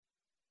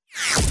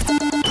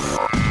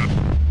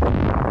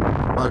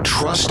a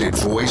trusted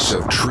voice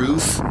of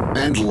truth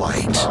and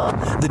light.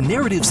 The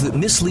narratives that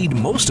mislead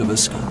most of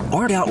us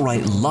aren't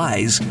outright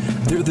lies.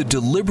 They're the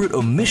deliberate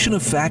omission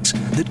of facts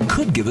that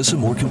could give us a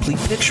more complete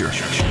picture.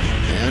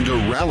 And a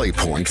rally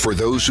point for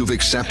those who've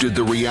accepted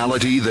the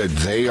reality that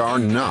they are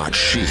not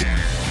sheep.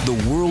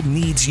 The world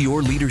needs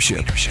your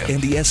leadership,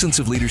 and the essence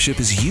of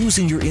leadership is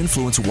using your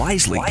influence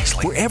wisely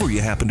wherever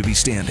you happen to be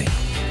standing.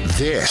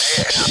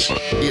 This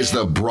is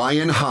the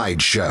Brian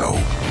Hyde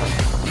Show.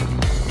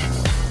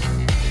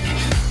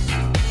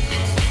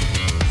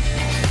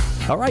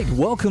 All right,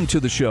 welcome to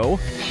the show.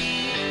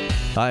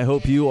 I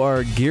hope you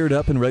are geared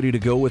up and ready to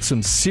go with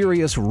some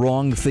serious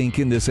wrong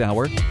thinking this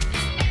hour,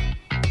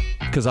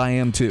 because I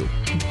am too,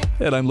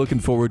 and I'm looking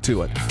forward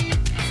to it.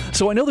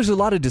 So I know there's a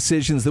lot of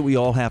decisions that we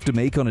all have to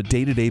make on a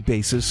day-to-day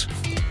basis,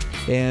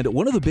 and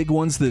one of the big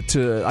ones that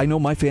I know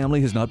my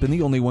family has not been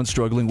the only one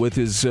struggling with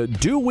is,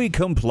 do we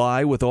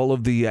comply with all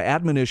of the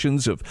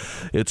admonitions of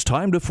it's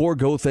time to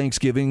forego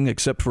Thanksgiving,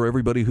 except for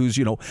everybody who's,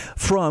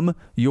 from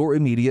your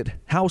immediate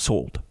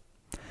household?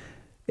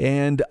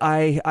 And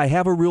I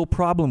have a real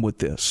problem with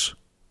this,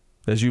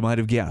 as you might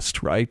have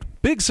guessed, right?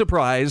 Big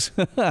surprise.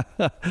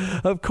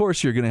 Of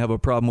course you're going to have a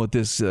problem with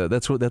this.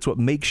 That's what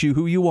makes you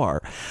who you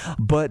are.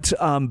 But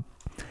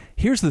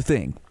here's the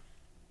thing.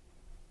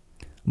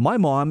 My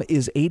mom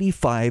is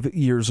 85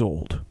 years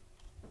old.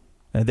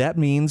 And that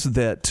means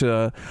that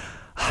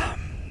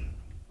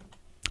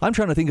I'm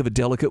trying to think of a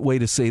delicate way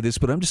to say this,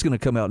 but I'm just going to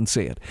come out and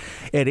say it.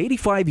 At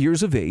 85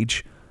 years of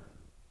age,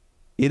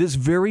 it is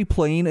very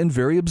plain and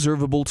very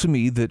observable to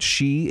me that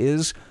she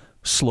is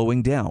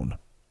slowing down.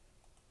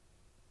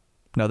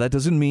 Now, that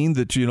doesn't mean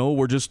that,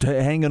 we're just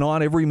hanging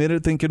on every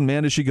minute thinking,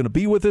 man, is she going to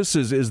be with us?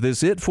 Is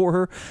this it for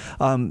her?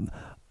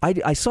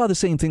 I saw the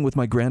same thing with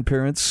my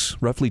grandparents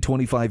roughly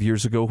 25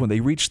 years ago when they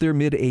reached their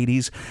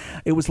mid-80s.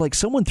 It was like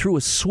someone threw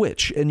a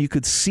switch, and you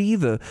could see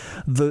the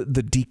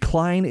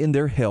decline in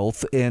their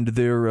health and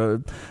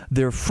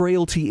their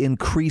frailty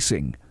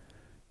increasing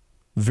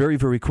very,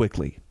 very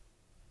quickly.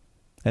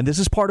 And this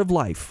is part of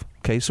life,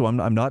 okay? So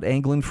I'm not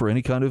angling for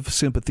any kind of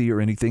sympathy or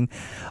anything.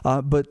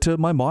 But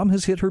my mom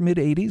has hit her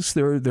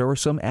mid-80s. There are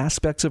some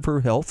aspects of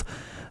her health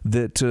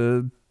that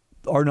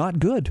are not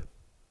good.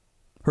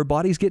 Her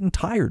body's getting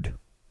tired.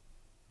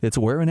 It's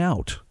wearing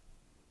out.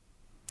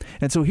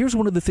 And so here's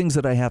one of the things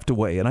that I have to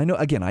weigh. And I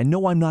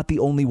know I'm not the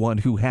only one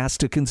who has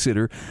to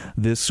consider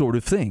this sort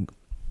of thing.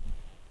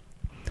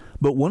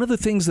 But one of the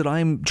things that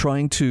I'm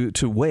trying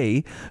to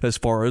weigh as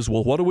far as,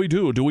 well, what do we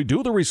do? Do we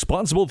do the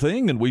responsible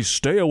thing and we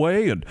stay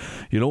away and,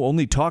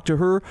 only talk to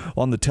her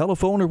on the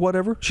telephone or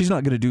whatever? She's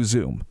not going to do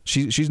Zoom.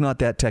 She's not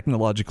that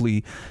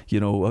technologically,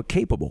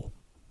 capable.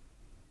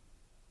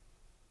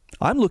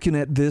 I'm looking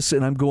at this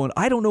and I'm going,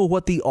 I don't know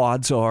what the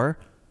odds are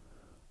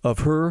of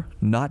her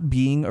not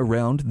being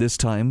around this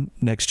time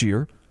next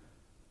year.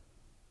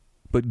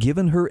 But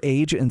given her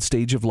age and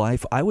stage of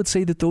life, I would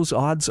say that those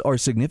odds are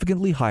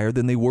significantly higher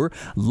than they were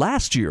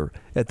last year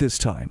at this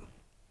time.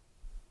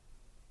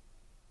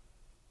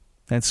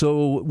 And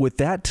so with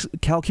that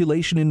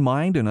calculation in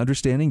mind and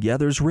understanding,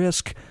 there's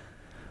risk.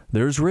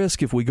 There's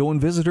risk. If we go and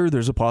visit her,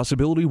 there's a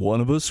possibility one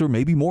of us or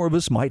maybe more of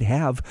us might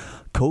have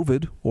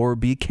COVID or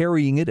be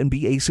carrying it and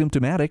be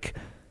asymptomatic.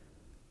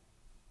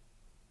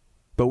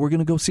 But we're going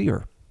to go see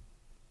her.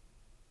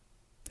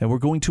 And we're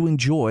going to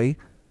enjoy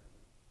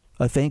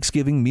a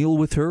Thanksgiving meal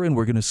with her, and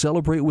we're going to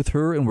celebrate with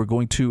her, and we're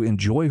going to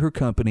enjoy her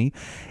company.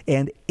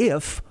 And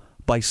if,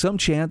 by some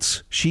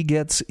chance, she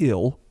gets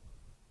ill,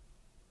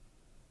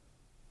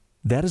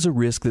 that is a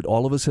risk that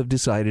all of us have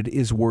decided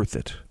is worth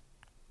it.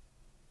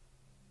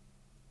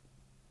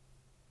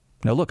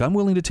 Now, look, I'm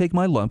willing to take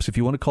my lumps. If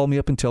you want to call me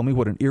up and tell me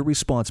what an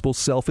irresponsible,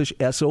 selfish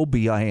SOB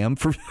I am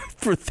for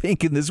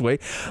thinking this way,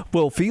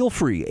 well, feel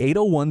free.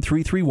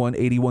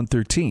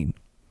 801-331-8113.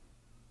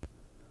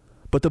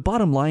 But the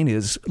bottom line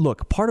is,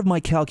 look, part of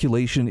my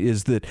calculation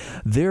is that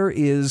there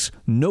is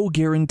no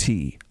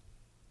guarantee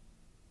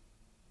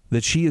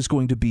that she is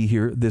going to be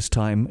here this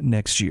time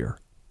next year.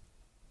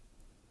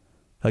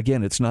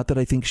 Again, it's not that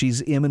I think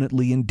she's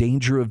imminently in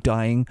danger of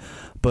dying,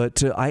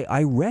 but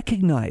I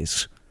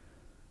recognize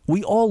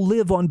we all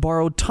live on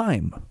borrowed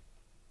time.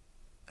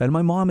 And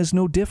my mom is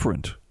no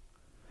different.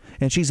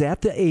 And she's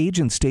at the age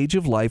and stage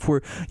of life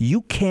where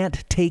you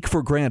can't take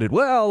for granted,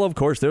 well, of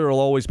course, there will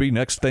always be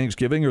next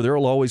Thanksgiving or there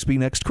will always be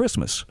next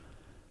Christmas.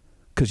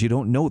 Because you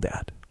don't know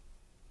that.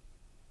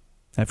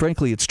 And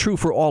frankly, it's true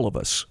for all of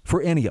us,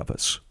 for any of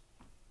us.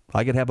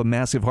 I could have a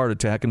massive heart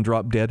attack and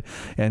drop dead,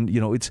 and,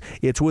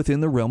 it's within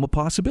the realm of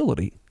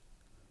possibility.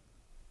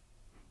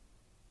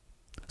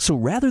 So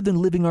rather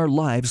than living our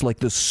lives like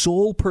the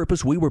sole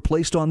purpose we were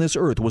placed on this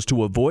earth was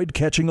to avoid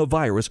catching a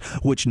virus,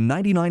 which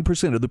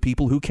 99% of the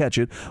people who catch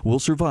it will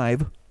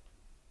survive,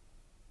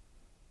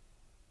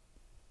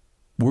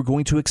 we're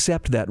going to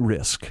accept that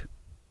risk.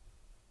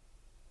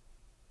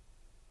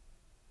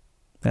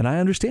 And I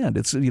understand.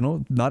 It's,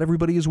 not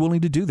everybody is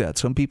willing to do that.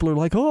 Some people are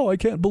like, oh, I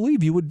can't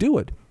believe you would do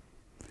it.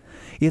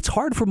 It's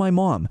hard for my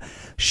mom.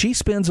 She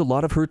spends a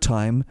lot of her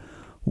time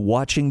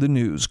watching the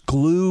news,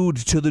 glued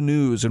to the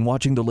news and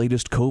watching the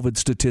latest COVID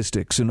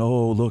statistics. And,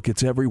 oh, look,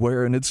 it's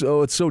everywhere. And it's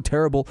so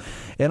terrible.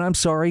 And I'm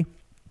sorry.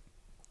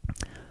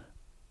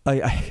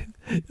 I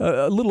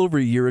a little over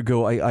a year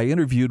ago, I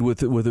interviewed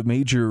with a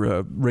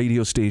major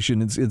radio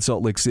station in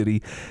Salt Lake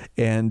City,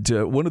 and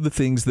one of the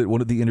things that one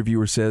of the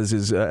interviewers says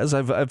is, as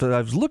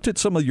I've looked at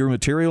some of your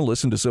material,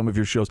 listened to some of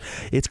your shows,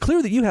 it's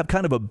clear that you have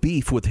kind of a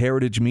beef with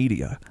Heritage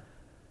Media.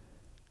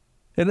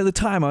 And at the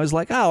time, I was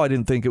like, I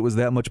didn't think it was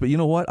that much, but you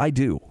know what? I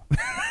do.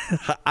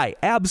 I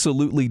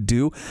absolutely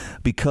do,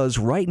 because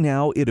right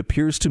now it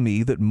appears to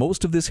me that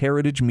most of this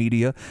Heritage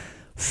Media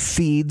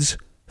feeds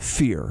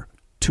fear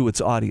to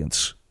its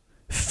audience.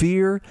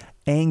 Fear,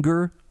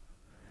 anger,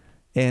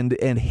 and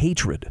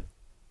hatred.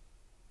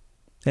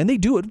 And they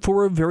do it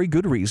for a very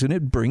good reason.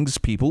 It brings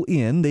people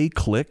in. They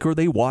click or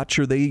they watch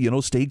or they,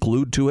 stay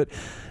glued to it.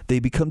 They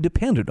become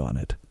dependent on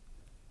it.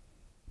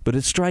 But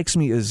it strikes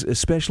me as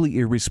especially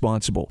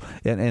irresponsible.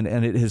 And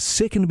it has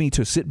sickened me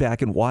to sit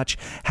back and watch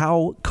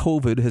how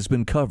COVID has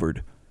been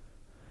covered.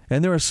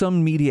 And there are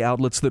some media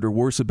outlets that are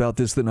worse about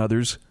this than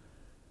others.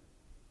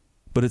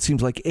 But it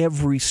seems like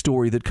every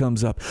story that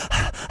comes up,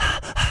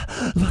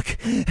 look,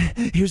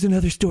 here's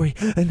another story,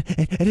 and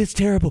it's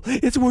terrible.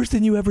 It's worse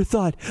than you ever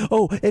thought.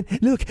 Oh, and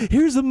look,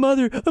 here's the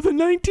mother of a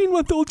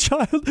 19-month-old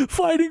child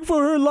fighting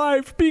for her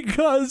life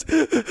because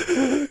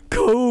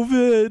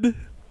COVID.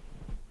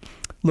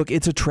 Look,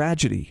 it's a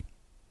tragedy.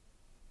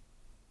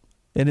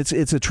 And it's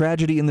a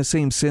tragedy in the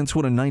same sense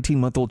when a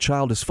 19-month-old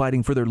child is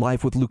fighting for their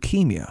life with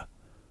leukemia.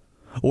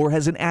 Or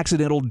has an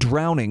accidental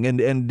drowning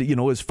and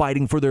is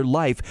fighting for their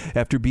life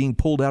after being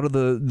pulled out of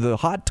the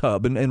hot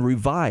tub and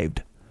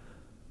revived.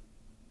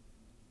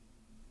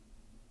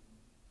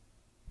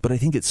 But I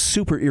think it's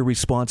super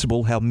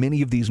irresponsible how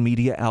many of these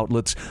media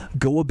outlets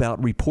go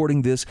about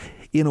reporting this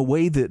in a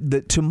way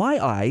that to my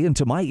eye and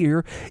to my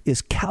ear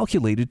is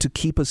calculated to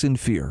keep us in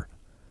fear.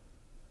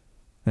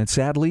 And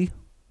sadly,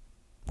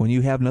 when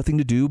you have nothing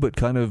to do but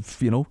kind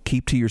of,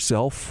 keep to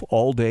yourself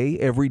all day,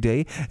 every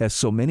day, as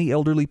so many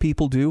elderly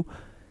people do,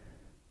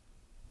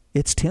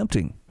 it's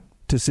tempting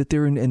to sit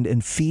there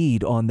and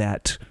feed on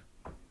that.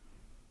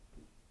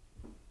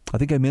 I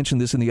think I mentioned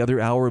this in the other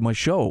hour of my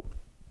show.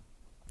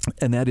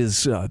 And that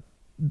is,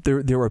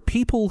 there are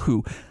people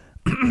who,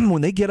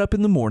 when they get up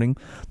in the morning,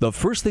 the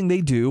first thing they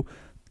do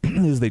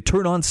is they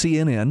turn on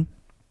CNN,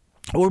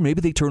 or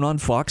maybe they turn on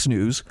Fox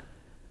News,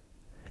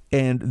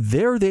 and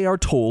there they are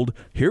told,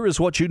 here is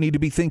what you need to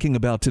be thinking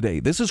about today.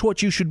 This is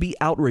what you should be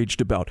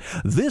outraged about.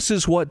 This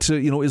is what,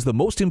 is the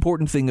most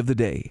important thing of the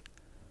day.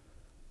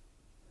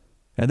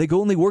 And they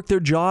go and they work their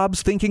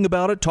jobs thinking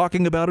about it,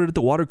 talking about it at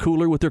the water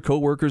cooler with their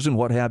coworkers and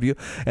what have you.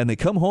 And they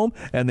come home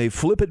and they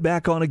flip it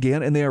back on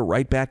again and they are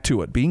right back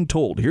to it, being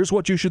told, here's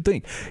what you should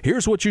think.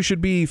 Here's what you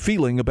should be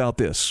feeling about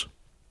this.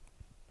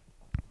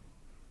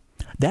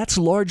 That's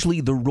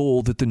largely the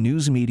role that the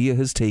news media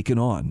has taken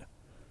on.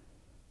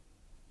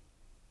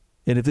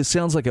 And if this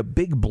sounds like a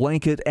big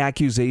blanket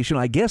accusation,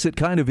 I guess it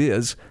kind of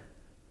is.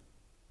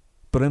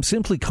 But I'm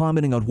simply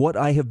commenting on what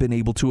I have been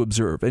able to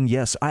observe. And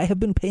yes, I have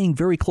been paying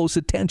very close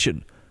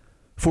attention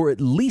for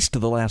at least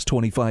the last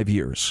 25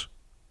 years.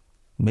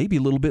 Maybe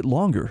a little bit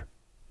longer.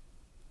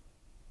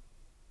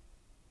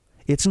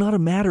 It's not a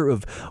matter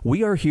of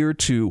we are here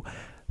to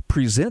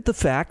present the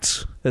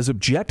facts as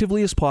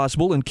objectively as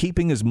possible and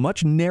keeping as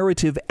much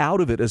narrative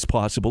out of it as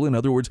possible. In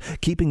other words,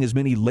 keeping as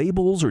many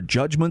labels or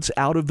judgments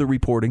out of the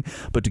reporting,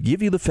 but to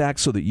give you the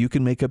facts so that you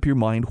can make up your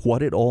mind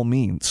what it all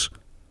means.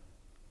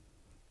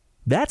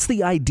 That's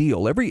the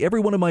ideal.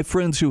 Every one of my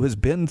friends who has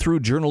been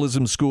through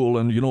journalism school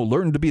and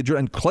learned to be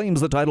and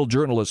claims the title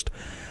journalist,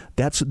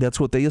 that's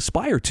what they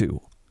aspire to.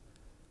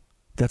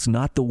 That's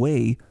not the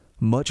way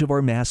much of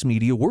our mass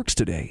media works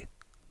today.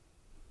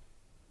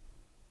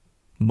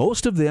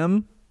 Most of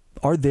them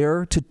are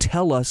there to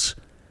tell us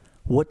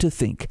what to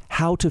think,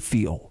 how to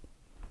feel.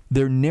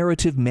 They're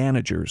narrative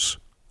managers.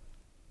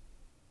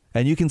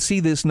 And you can see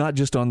this not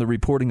just on the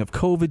reporting of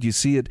COVID, you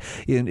see it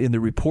in the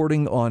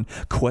reporting on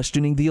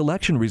questioning the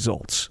election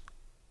results.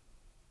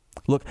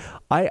 Look,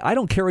 I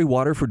don't carry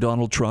water for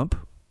Donald Trump.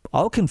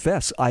 I'll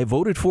confess, I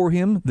voted for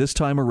him this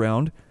time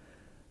around.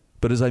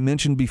 But as I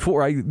mentioned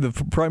before, the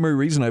primary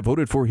reason I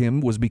voted for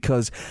him was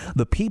because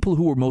the people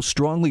who were most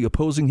strongly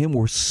opposing him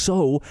were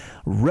so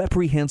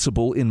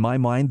reprehensible in my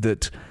mind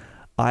that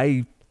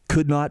I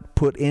could not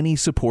put any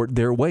support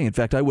their way. In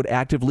fact, I would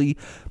actively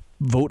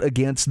vote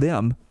against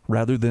them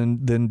rather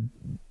than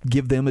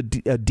give them a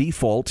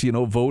default,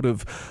 vote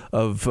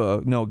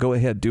of no, go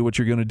ahead, do what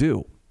you're going to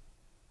do.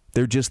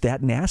 They're just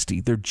that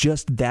nasty. They're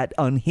just that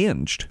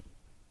unhinged.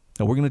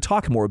 Now, we're going to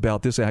talk more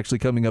about this actually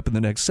coming up in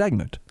the next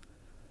segment.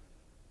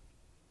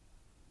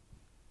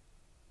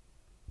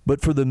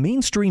 But for the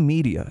mainstream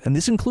media, and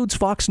this includes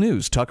Fox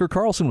News, Tucker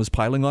Carlson was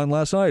piling on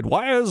last night.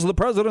 Why is the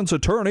president's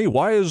attorney,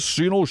 why is,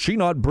 she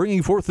not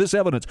bringing forth this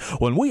evidence?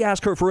 When we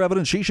ask her for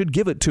evidence, she should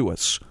give it to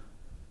us.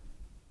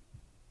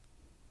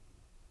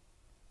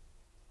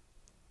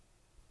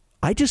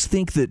 I just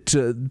think that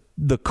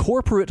the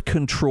corporate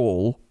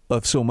control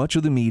of so much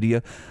of the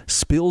media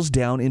spills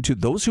down into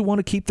those who want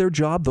to keep their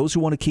job, those who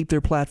want to keep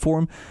their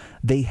platform.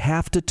 They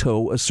have to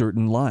toe a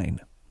certain line.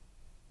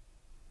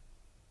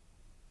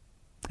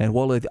 And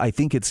while I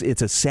think it's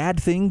a sad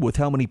thing with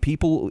how many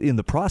people in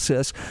the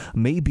process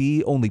may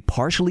be only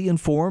partially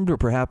informed or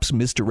perhaps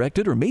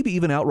misdirected or maybe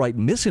even outright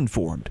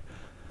misinformed,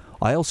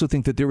 I also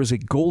think that there is a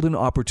golden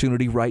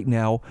opportunity right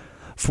now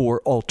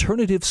for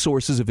alternative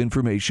sources of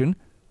information,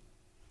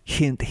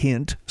 hint,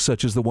 hint,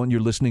 such as the one you're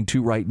listening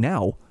to right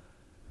now,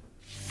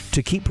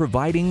 to keep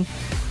providing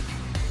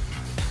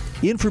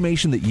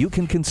information that you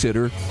can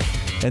consider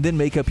and then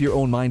make up your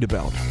own mind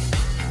about.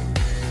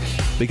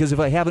 Because if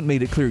I haven't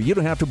made it clear, you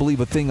don't have to believe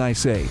a thing I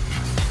say.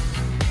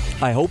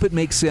 I hope it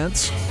makes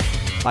sense.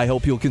 I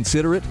hope you'll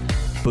consider it.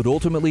 But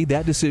ultimately,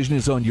 that decision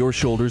is on your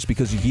shoulders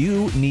because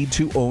you need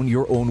to own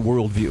your own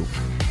worldview.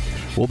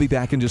 We'll be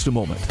back in just a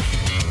moment.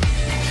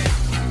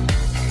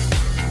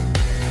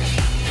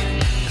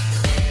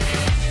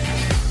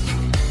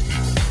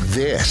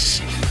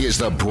 This is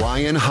The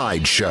Brian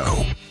Hyde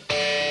Show.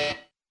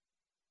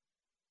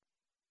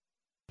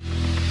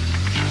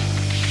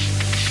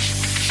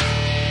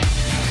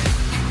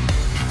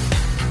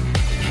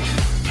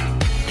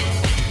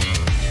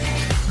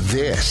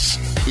 This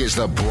is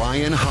The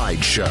Brian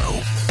Hyde Show.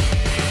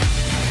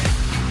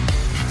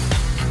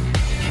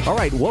 All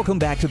right, welcome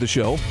back to the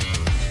show.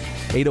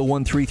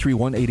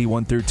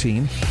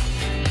 801-331-8113.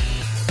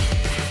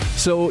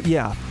 So,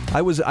 yeah,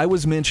 I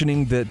was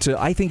mentioning that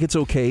I think it's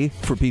okay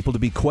for people to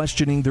be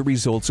questioning the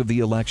results of the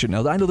election.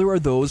 Now, I know there are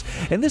those,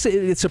 and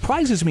it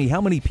surprises me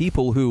how many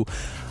people who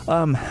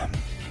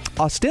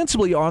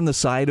ostensibly are on the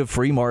side of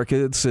free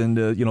markets and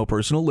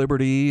personal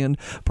liberty and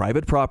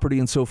private property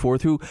and so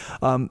forth, who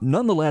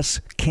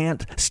nonetheless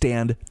can't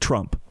stand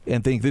Trump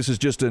and think this is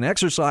just an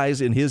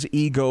exercise in his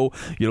ego.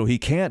 He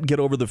can't get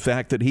over the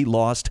fact that he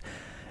lost,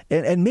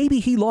 and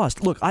maybe he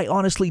lost. Look, I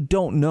honestly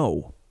don't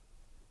know.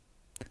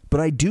 But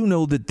I do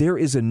know that there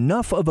is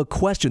enough of a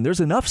question, there's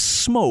enough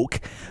smoke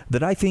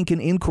that I think an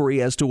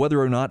inquiry as to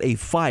whether or not a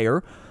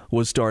fire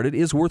was started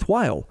is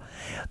worthwhile.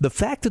 The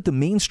fact that the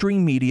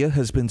mainstream media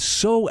has been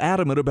so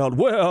adamant about,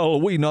 well,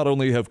 we not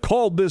only have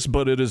called this,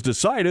 but it is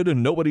decided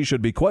and nobody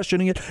should be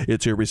questioning it.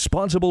 It's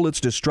irresponsible.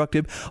 It's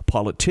destructive.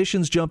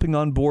 Politicians jumping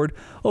on board.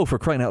 Oh, for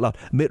crying out loud.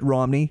 Mitt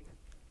Romney.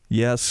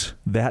 Yes,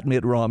 that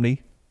Mitt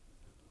Romney.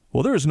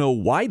 Well, there's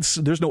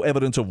no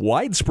evidence of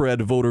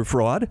widespread voter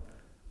fraud.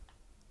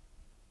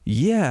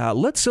 Yeah,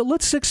 let's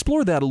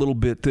explore that a little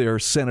bit there,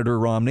 Senator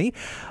Romney.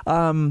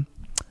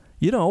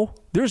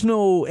 There's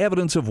no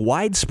evidence of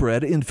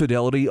widespread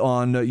infidelity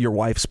on your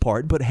wife's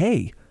part, but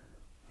hey,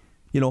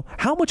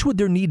 how much would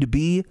there need to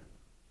be?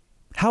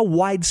 How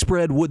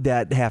widespread would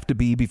that have to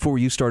be before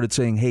you started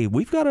saying, hey,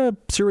 we've got a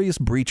serious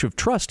breach of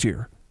trust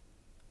here?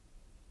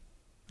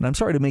 And I'm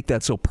sorry to make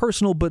that so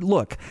personal, but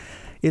look,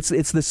 it's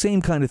the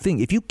same kind of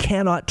thing. If you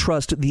cannot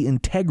trust the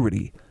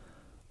integrity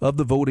of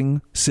the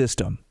voting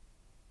system,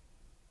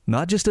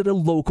 not just at a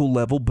local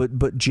level,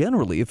 but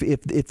generally,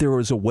 if there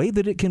is a way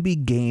that it can be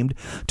gamed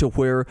to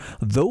where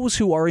those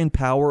who are in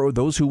power or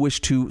those who wish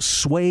to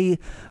sway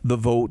the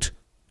vote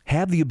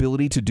have the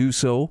ability to do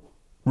so,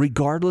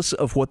 regardless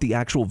of what the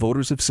actual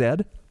voters have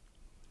said,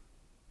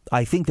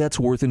 I think that's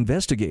worth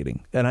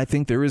investigating. And I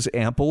think there is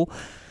ample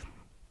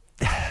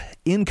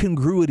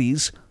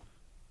incongruities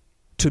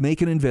to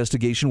make an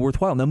investigation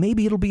worthwhile. Now,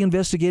 maybe it'll be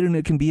investigated and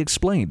it can be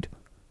explained.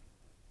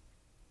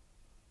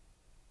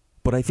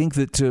 But I think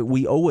that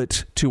we owe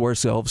it to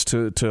ourselves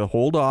to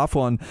hold off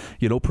on,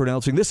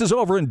 pronouncing this is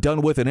over and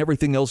done with and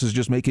everything else is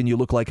just making you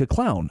look like a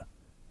clown.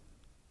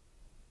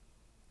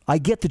 I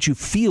get that you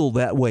feel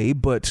that way,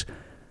 but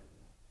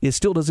it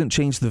still doesn't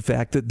change the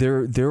fact that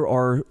there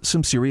are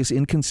some serious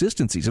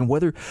inconsistencies. And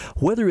whether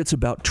it's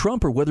about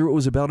Trump or whether it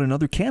was about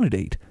another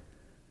candidate,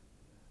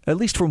 at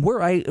least from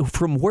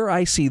where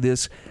I see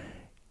this,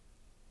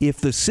 if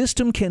the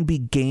system can be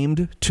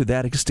gamed to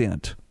that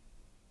extent,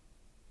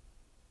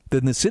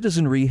 then the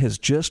citizenry has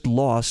just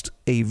lost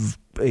a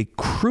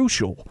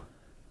crucial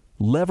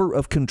lever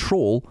of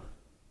control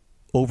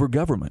over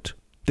government.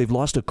 They've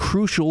lost a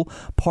crucial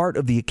part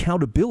of the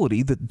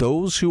accountability that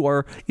those who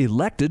are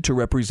elected to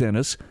represent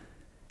us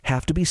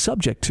have to be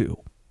subject to.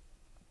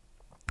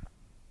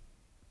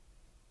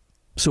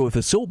 So if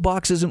the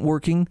soapbox isn't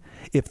working,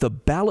 if the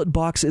ballot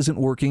box isn't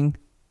working,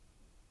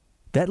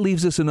 that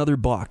leaves us another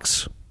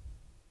box.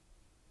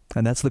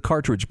 And that's the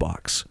cartridge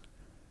box.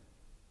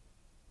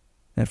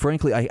 And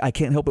frankly, I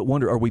can't help but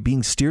wonder, are we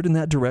being steered in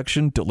that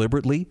direction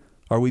deliberately?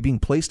 Are we being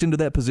placed into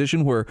that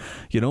position where,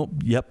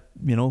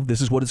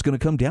 this is what it's going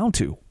to come down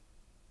to?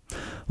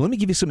 Let me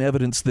give you some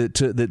evidence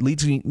that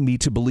leads me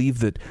to believe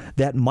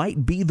that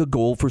might be the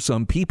goal for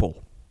some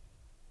people.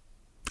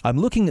 I'm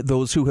looking at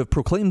those who have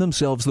proclaimed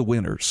themselves the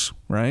winners,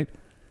 right?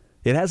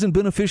 It hasn't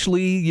been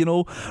officially,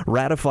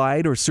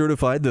 ratified or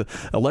certified. The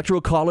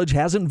Electoral College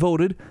hasn't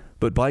voted.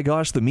 But by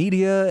gosh, the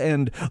media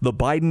and the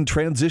Biden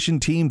transition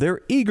team,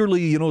 they're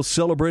eagerly,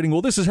 celebrating,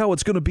 well, this is how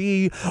it's going to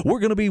be. We're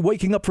going to be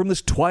waking up from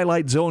this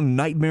Twilight Zone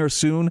nightmare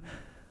soon.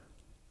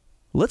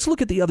 Let's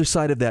look at the other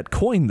side of that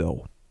coin,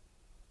 though.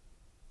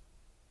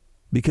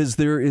 because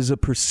there is a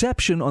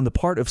perception on the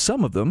part of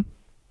some of them,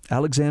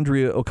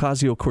 Alexandria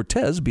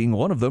Ocasio-Cortez being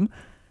one of them,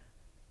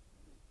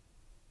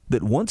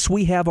 that once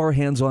we have our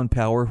hands on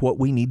power, what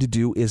we need to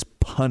do is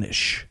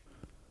punish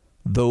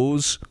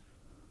those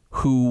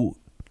who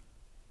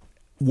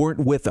weren't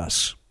with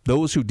us,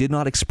 those who did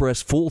not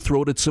express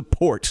full-throated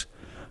support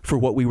for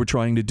what we were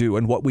trying to do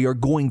and what we are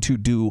going to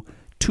do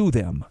to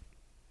them.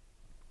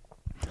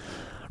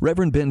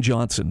 Reverend Ben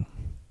Johnson,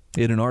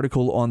 in an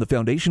article on the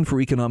Foundation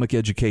for Economic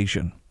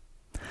Education,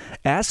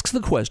 asks the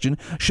question,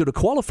 should a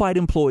qualified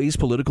employee's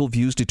political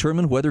views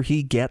determine whether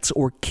he gets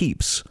or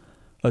keeps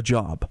a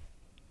job?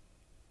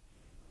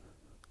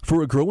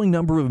 For a growing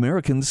number of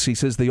Americans, he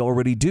says they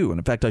already do. And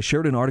in fact, I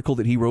shared an article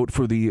that he wrote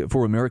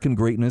for American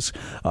Greatness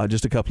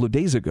just a couple of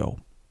days ago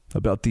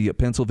about the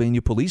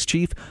Pennsylvania police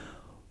chief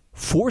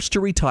forced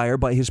to retire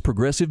by his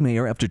progressive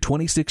mayor after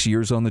 26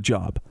 years on the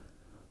job.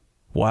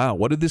 Wow,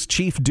 what did this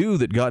chief do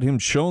that got him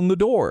shown the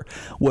door?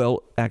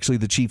 Well, actually,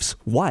 the chief's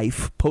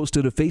wife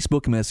posted a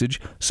Facebook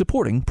message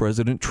supporting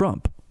President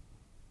Trump.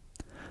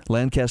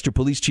 Lancaster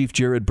Police Chief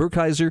Jared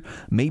Burkheiser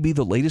may be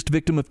the latest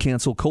victim of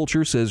cancel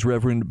culture, says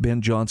Reverend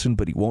Ben Johnson,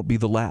 but he won't be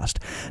the last.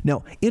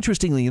 Now,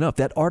 interestingly enough,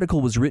 that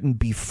article was written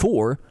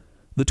before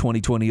the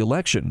 2020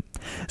 election.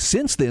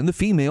 Since then, the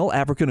female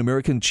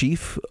African-American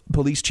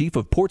police chief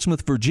of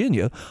Portsmouth,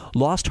 Virginia,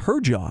 lost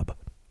her job.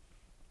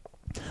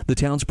 The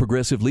town's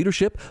progressive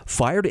leadership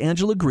fired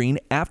Angela Green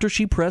after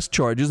she pressed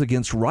charges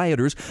against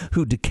rioters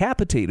who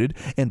decapitated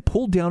and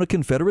pulled down a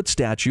Confederate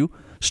statue,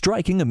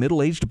 striking a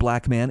middle-aged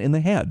black man in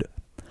the head.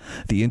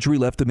 The injury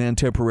left the man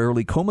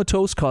temporarily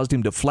comatose, caused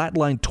him to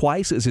flatline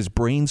twice as his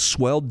brain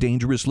swelled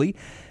dangerously,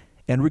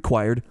 and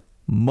required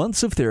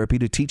months of therapy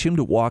to teach him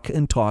to walk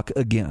and talk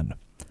again.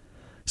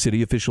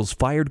 City officials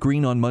fired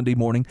Green on Monday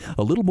morning,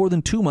 a little more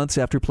than 2 months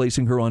after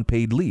placing her on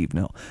paid leave.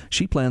 Now,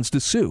 she plans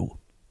to sue.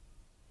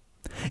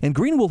 And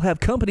Green will have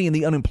company in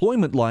the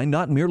unemployment line,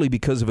 not merely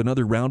because of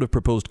another round of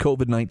proposed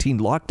COVID-19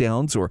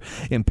 lockdowns or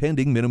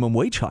impending minimum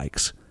wage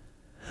hikes.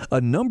 A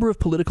number of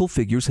political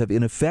figures have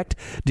in effect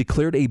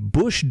declared a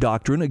Bush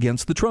doctrine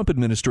against the Trump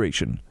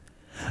administration.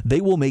 They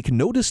will make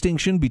no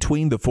distinction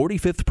between the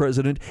 45th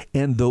president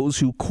and those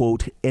who,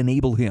 quote,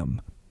 enable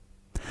him.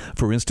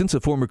 For instance, a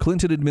former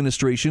Clinton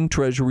administration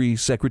Treasury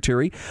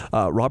Secretary,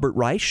 Robert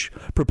Reich,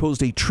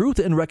 proposed a Truth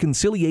and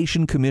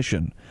Reconciliation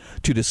Commission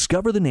to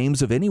discover the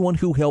names of anyone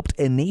who helped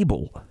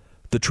enable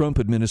the Trump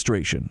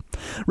administration.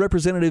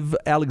 Representative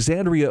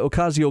Alexandria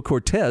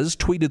Ocasio-Cortez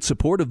tweeted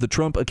support of the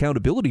Trump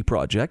Accountability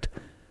Project,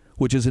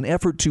 which is an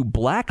effort to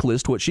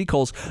blacklist what she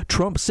calls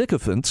Trump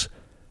sycophants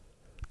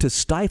to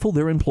stifle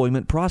their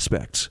employment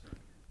prospects.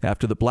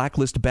 After the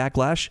blacklist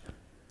backlash,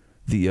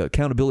 the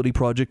Accountability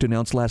Project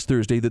announced last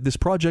Thursday that this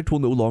project will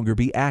no longer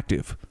be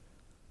active.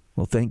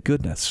 Well, thank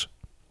goodness.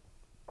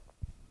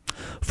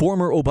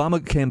 Former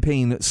Obama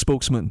campaign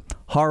spokesman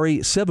Hari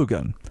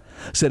Sevagan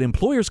said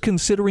employers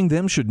considering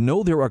them should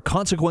know there are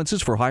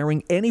consequences for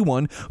hiring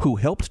anyone who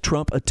helped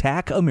Trump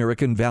attack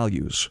American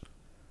values,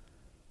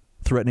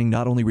 threatening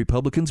not only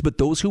Republicans, but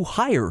those who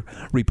hire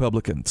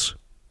Republicans.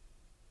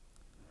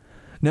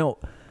 Now,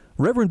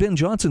 Reverend Ben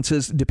Johnson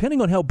says,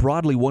 depending on how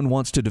broadly one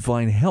wants to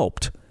define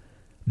helped,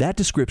 that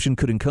description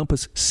could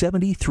encompass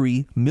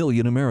 73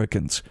 million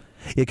Americans.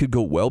 It could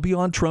go well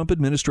beyond Trump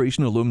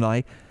administration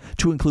alumni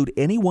to include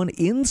anyone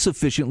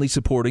insufficiently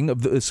supportive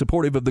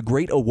of the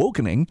Great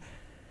Awakening.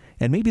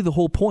 And maybe the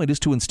whole point is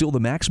to instill the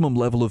maximum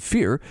level of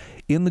fear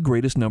in the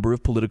greatest number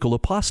of political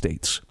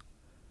apostates.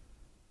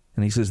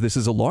 And he says this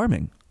is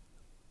alarming.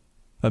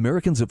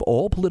 Americans of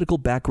all political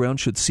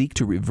backgrounds should seek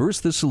to reverse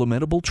this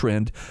lamentable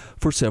trend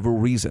for several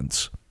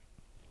reasons.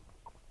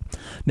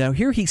 Now,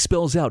 here he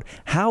spells out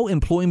how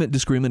employment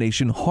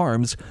discrimination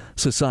harms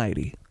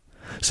society,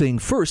 saying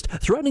first,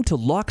 threatening to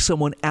lock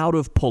someone out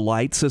of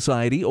polite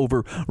society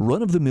over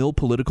run-of-the-mill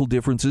political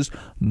differences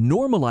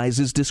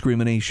normalizes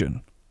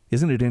discrimination.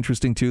 Isn't it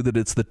interesting, too, that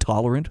it's the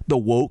tolerant, the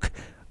woke,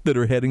 that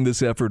are heading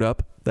this effort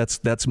up?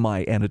 That's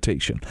my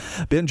annotation.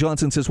 Ben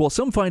Johnson says, while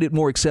some find it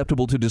more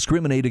acceptable to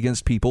discriminate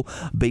against people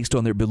based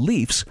on their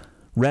beliefs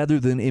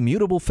rather than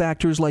immutable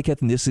factors like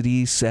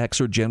ethnicity,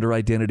 sex, or gender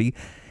identity,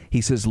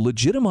 he says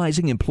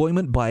legitimizing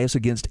employment bias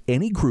against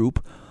any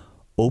group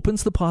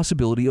opens the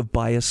possibility of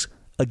bias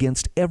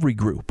against every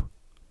group.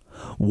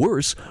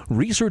 Worse,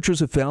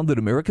 researchers have found that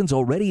Americans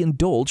already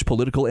indulge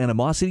political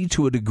animosity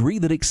to a degree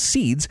that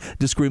exceeds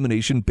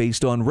discrimination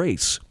based on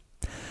race.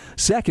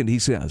 Second, he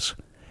says,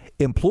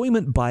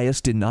 employment bias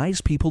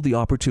denies people the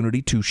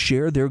opportunity to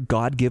share their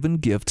God-given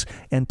gifts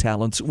and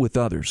talents with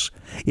others.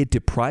 It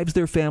deprives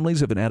their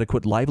families of an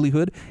adequate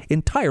livelihood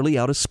entirely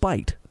out of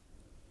spite.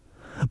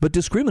 But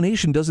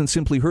discrimination doesn't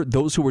simply hurt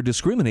those who are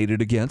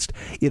discriminated against.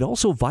 It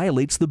also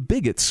violates the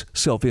bigot's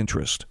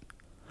self-interest.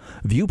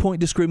 Viewpoint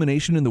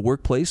discrimination in the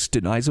workplace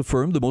denies a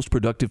firm the most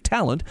productive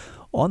talent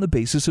on the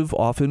basis of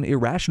often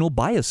irrational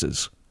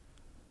biases.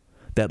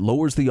 That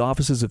lowers the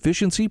office's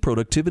efficiency,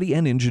 productivity,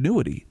 and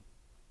ingenuity.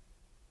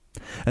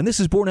 And this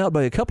is borne out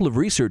by a couple of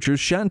researchers,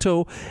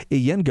 Shanto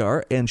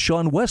Iyengar and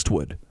Sean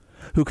Westwood,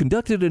 who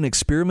conducted an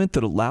experiment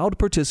that allowed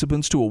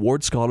participants to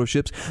award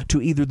scholarships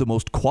to either the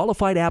most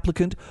qualified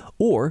applicant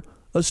or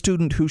a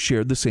student who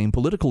shared the same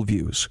political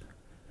views.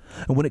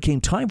 And when it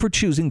came time for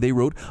choosing, they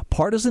wrote,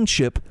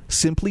 "Partisanship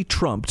simply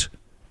trumped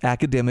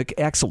academic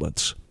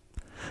excellence.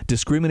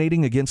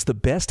 Discriminating against the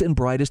best and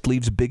brightest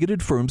leaves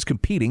bigoted firms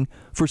competing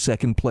for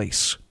second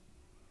place."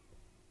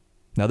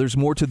 Now, there's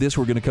more to this.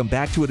 We're going to come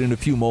back to it in a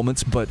few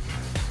moments, but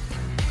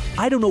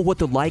I don't know what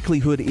the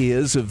likelihood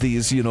is of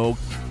these,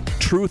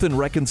 Truth and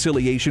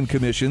Reconciliation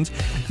Commissions.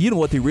 You know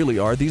what they really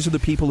are. These are the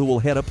people who will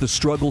head up the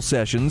struggle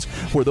sessions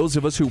where those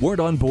of us who weren't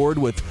on board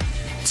with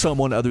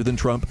someone other than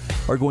Trump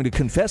are going to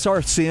confess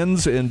our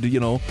sins and,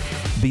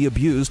 be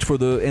abused for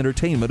the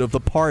entertainment of the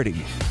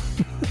party.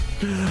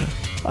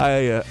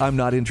 I'm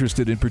not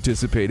interested in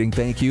participating.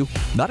 Thank you.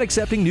 Not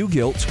accepting new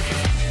guilt.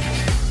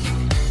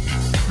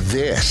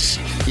 This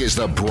is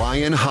the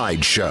Brian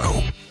Hyde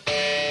Show.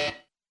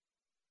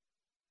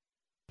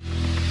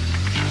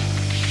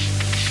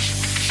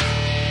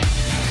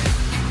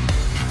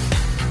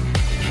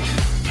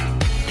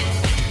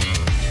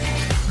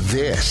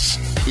 This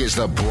is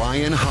the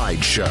Brian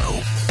Hyde Show.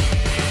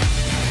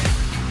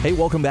 Hey,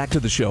 welcome back to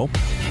the show.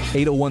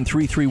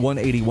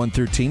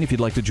 801-331-8113 if you'd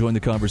like to join the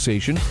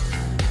conversation.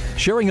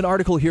 Sharing an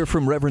article here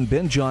from Reverend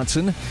Ben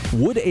Johnson.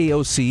 Would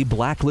AOC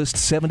blacklist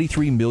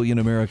 73 million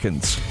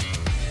Americans?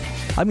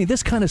 I mean,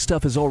 this kind of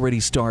stuff has already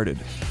started.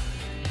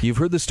 You've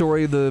heard the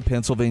story of the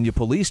Pennsylvania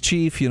police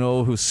chief,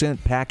 who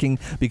sent packing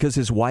because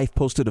his wife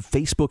posted a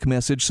Facebook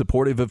message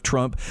supportive of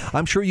Trump.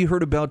 I'm sure you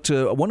heard about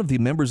one of the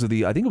members of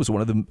I think it was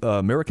one of the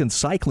American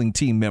cycling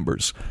team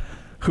members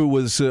who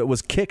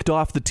was kicked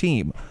off the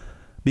team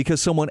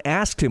because someone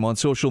asked him on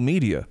social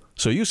media,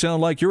 "So you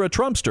sound like you're a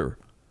Trumpster."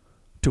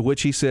 To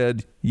which he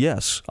said,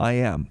 "Yes, I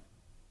am."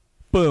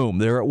 Boom,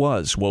 there it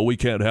was. Well, we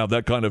can't have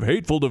that kind of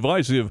hateful,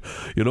 divisive,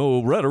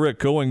 rhetoric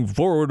going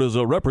forward as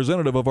a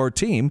representative of our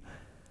team.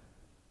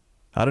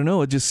 I don't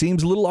know. It just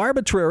seems a little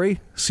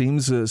arbitrary.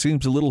 Seems a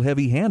little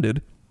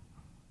heavy-handed.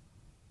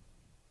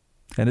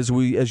 And as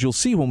you'll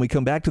see when we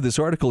come back to this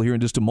article here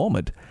in just a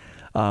moment,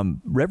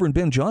 Reverend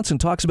Ben Johnson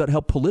talks about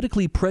how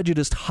politically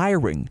prejudiced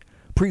hiring,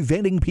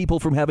 preventing people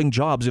from having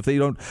jobs if they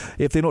don't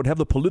have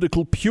the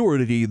political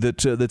purity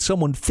that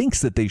someone thinks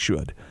that they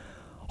should,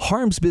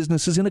 harms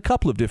businesses in a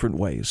couple of different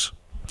ways.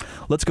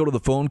 Let's go to the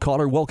phone.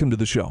 Caller, welcome to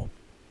the show.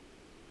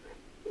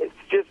 It's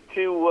just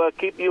to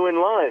keep you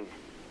in line,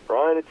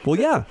 Brian.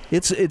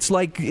 It's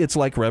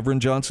like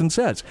Reverend Johnson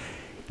says.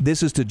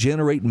 This is to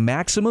generate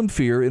maximum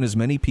fear in as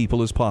many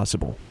people as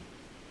possible.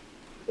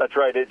 That's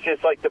right. It's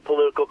just like the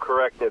political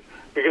corrective.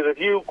 Because if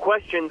you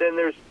question, then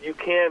you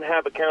can't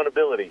have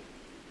accountability.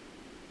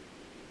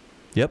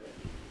 Yep.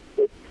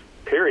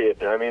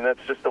 Period. I mean, that's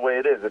just the way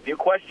it is. If you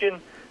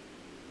question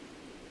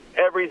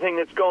everything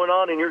that's going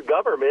on in your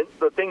government,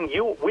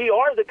 we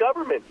are the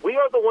government. We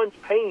are the ones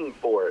paying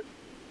for it.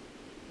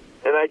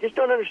 And I just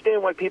don't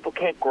understand why people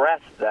can't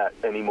grasp that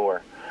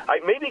anymore.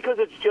 Maybe because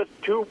it's just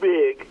too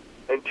big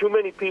and too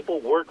many people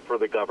work for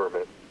the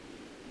government.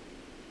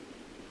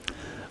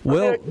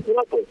 Well,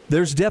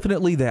 there's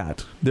definitely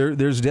that.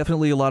 There's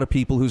definitely a lot of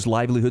people whose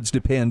livelihoods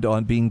depend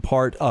on being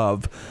part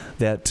of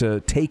that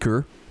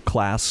taker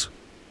class,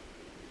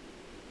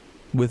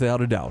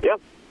 without a doubt.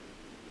 Yep,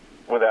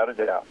 without a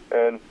doubt.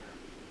 And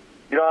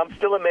I'm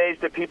still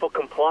amazed at people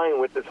complying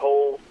with this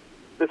whole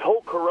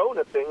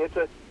corona thing.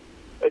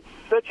 It's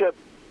such a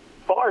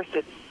farce.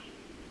 It's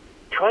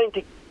trying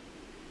to,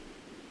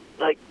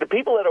 the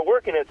people that are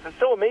working it's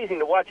so amazing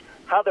to watch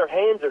how their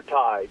hands are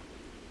tied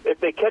if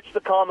they catch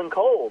the common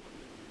cold.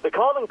 The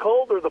common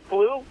cold or the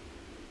flu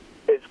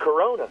is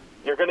corona.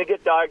 You're going to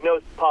get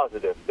diagnosed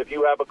positive if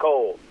you have a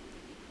cold.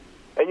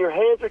 And your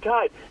hands are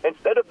tied.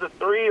 Instead of the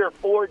 3 or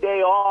 4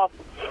 day off,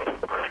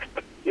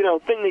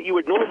 thing that you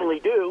would normally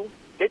do,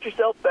 get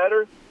yourself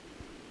better,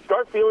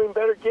 start feeling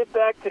better, get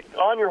back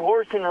on your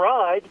horse and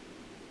ride.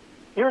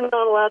 You're not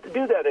allowed to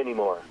do that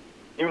anymore.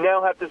 You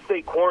now have to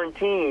stay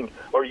quarantined,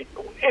 or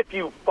if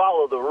you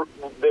follow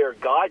their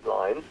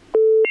guidelines.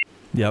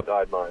 Yep.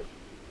 Guidelines.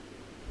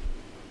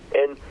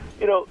 And,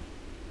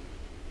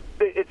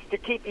 it's to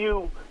keep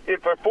you,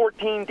 for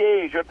 14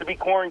 days, you have to be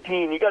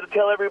quarantined. You got to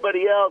tell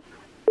everybody else,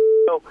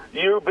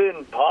 you've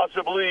been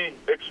possibly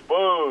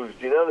exposed.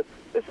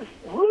 This is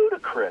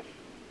ludicrous.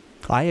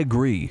 I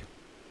agree,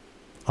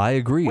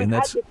 and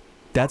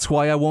that's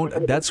why I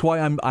won't. That's why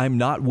I'm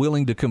not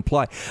willing to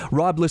comply.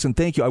 Rob, listen,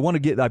 thank you.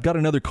 I've got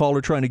another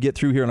caller trying to get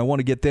through here, and I want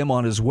to get them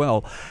on as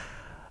well.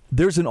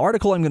 There's an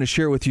article I'm going to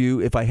share with you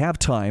if I have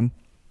time.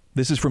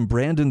 This is from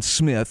Brandon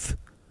Smith,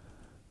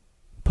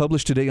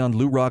 published today on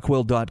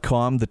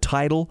LouRockwell.com. The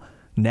title: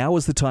 "Now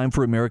is the time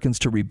for Americans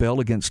to rebel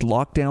against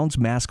lockdowns,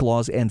 mask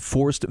laws, and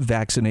forced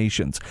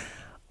vaccinations."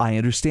 I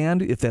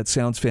understand if that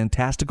sounds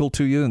fantastical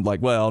to you and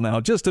well,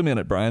 now, just a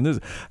minute, Brian.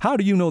 How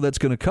do you know that's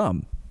going to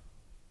come?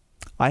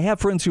 I have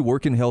friends who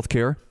work in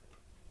healthcare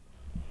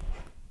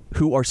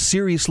who are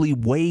seriously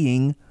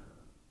weighing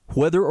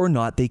whether or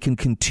not they can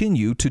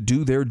continue to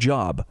do their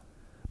job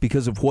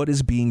because of what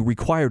is being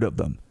required of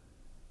them.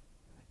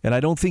 And I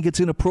don't think it's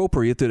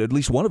inappropriate that at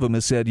least one of them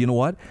has said, you know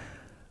what?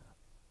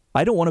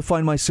 I don't want to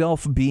find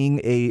myself being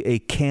a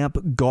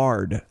camp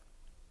guard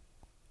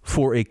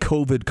for a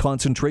COVID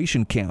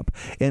concentration camp.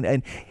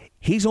 And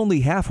he's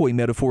only halfway,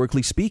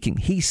 metaphorically speaking.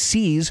 He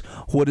sees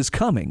what is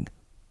coming.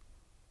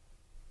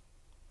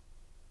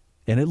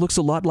 And it looks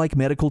a lot like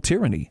medical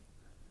tyranny.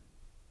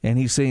 And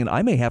he's saying,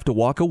 I may have to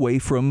walk away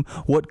from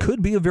what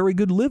could be a very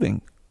good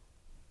living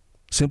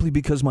simply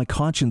because my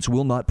conscience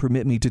will not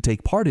permit me to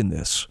take part in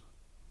this.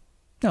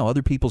 Now,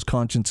 other people's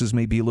consciences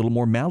may be a little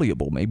more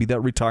malleable. Maybe that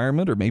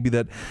retirement or maybe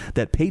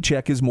that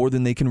paycheck is more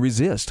than they can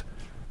resist.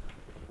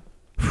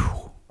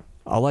 Whew.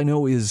 All I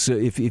know is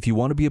if you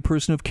want to be a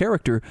person of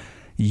character,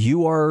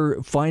 you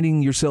are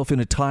finding yourself in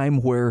a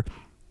time where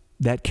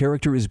that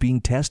character is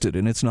being tested,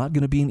 and it's not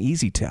going to be an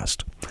easy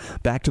test.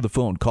 Back to the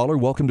phone. Caller,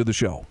 welcome to the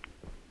show.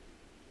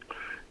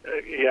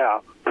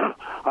 Yeah,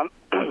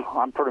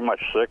 I'm pretty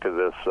much sick of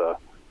this,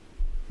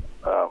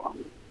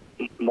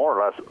 more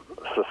or less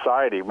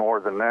society more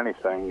than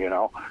anything, you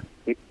know,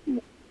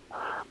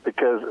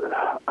 because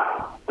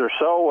they're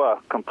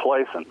so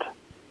complacent,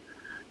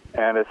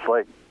 and it's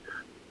like,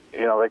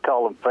 you know, they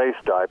call them face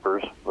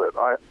diapers, but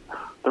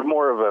they're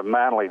more of a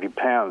manly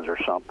depends or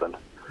something,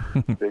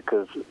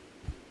 because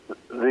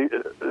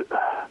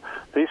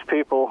these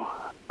people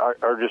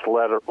are just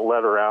led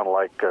around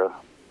like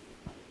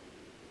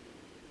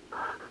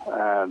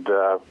and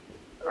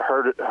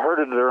herded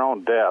to their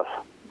own death.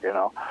 You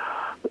know,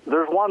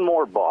 there's one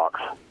more box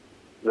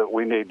that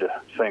we need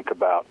to think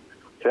about.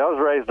 See, I was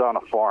raised on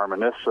a farm,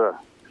 and this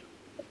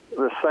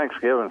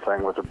Thanksgiving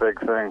thing was a big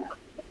thing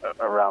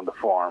around the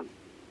farm,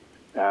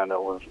 and it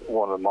was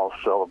one of the most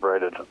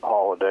celebrated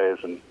holidays.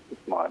 And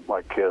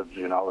my kids,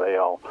 you know, they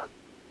all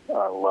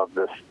love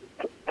this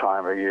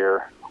time of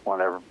year when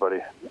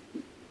everybody,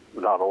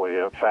 not only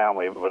a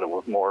family, but it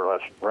was more or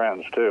less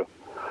friends too.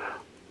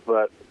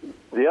 But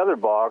the other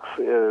box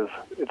is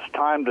it's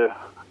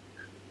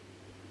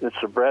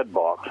the bread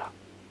box.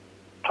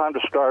 Time to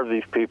starve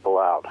these people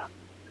out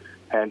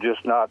and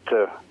just not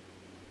to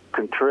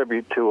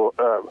contribute to,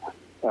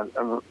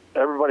 and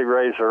everybody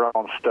raise their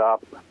own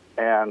stuff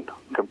and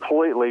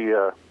completely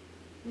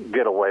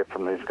get away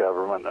from these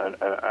government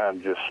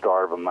and just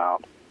starve them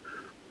out,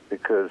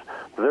 because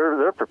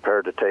they're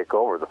prepared to take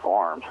over the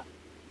farms.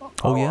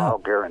 Oh, yeah. I'll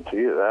guarantee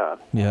you that.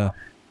 Yeah.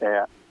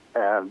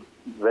 And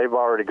they've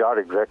already got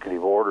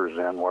executive orders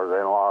in where they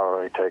don't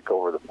already take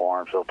over the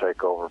farms. They'll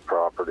take over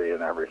property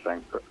and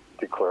everything,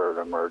 declare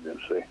an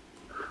emergency.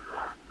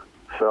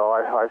 So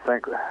I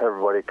think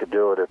everybody could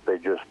do it if they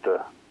just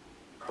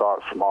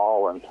thought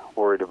small and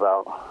worried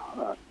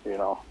about,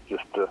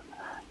 just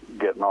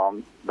getting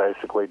on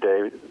basically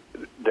day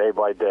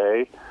by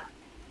day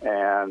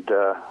and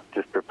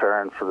just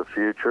preparing for the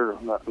future.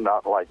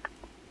 Not like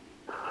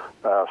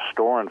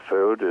storing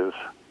food is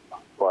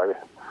by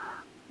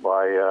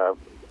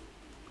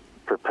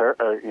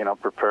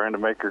preparing to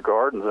make your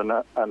gardens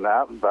and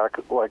that back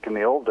like in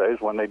the old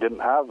days when they didn't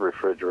have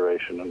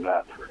refrigeration and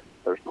that.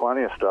 There's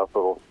plenty of stuff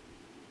that'll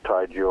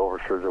tide you over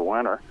through the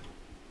winter,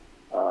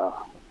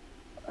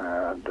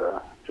 and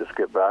just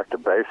get back to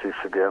basics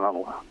again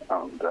and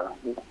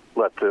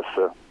let this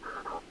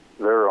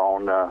their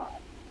own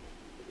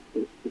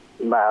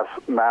mass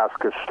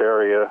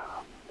hysteria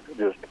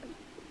just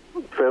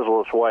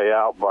fizzle its way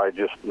out by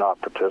just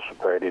not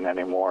participating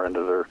anymore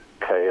into their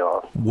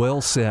chaos.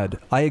 Well said.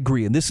 I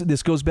agree. And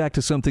this goes back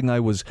to something I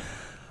was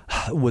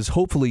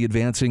hopefully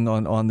advancing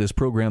on this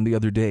program the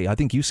other day. I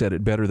think you said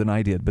it better than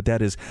I did, but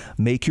that is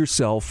make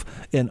yourself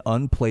an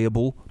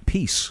unplayable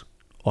piece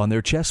on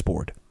their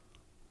chessboard.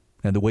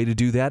 And the way to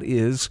do that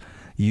is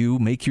you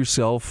make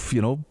yourself,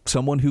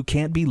 someone who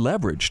can't be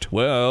leveraged.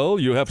 Well,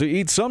 you have to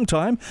eat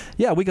sometime.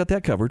 Yeah, we got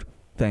that covered.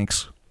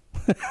 Thanks.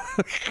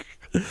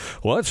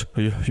 What?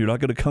 You're not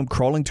going to come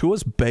crawling to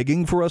us,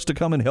 begging for us to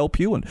come and help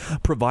you and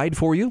provide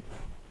for you?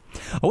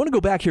 I want to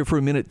go back here for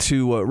a minute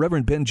to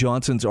Reverend Ben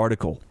Johnson's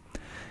article.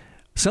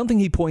 Something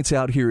he points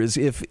out here is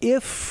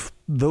if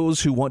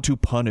those who want to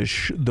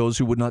punish those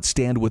who would not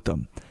stand with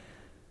them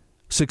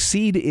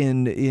succeed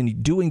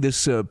in doing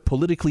this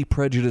politically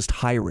prejudiced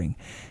hiring,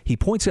 he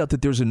points out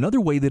that there's another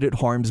way that it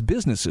harms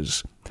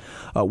businesses.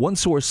 One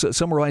source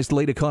summarized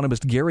late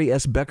economist Gary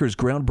S. Becker's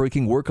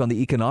groundbreaking work on the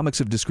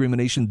economics of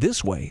discrimination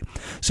this way,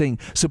 saying,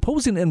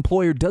 suppose an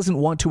employer doesn't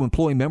want to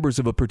employ members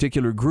of a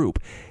particular group,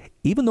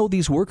 even though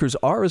these workers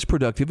are as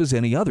productive as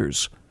any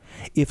others.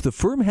 If the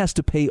firm has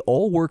to pay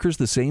all workers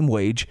the same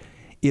wage,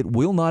 it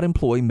will not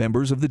employ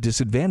members of the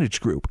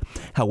disadvantaged group.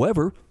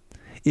 However,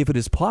 if it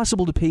is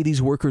possible to pay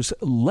these workers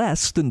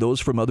less than those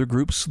from other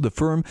groups, the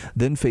firm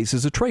then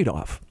faces a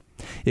trade-off.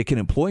 It can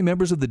employ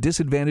members of the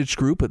disadvantaged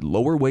group at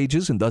lower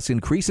wages and thus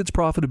increase its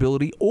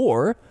profitability,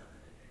 or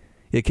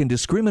it can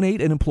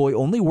discriminate and employ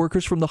only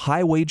workers from the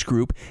high-wage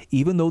group,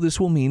 even though this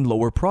will mean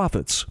lower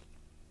profits.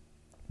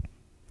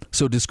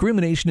 So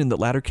discrimination in the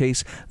latter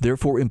case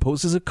therefore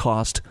imposes a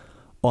cost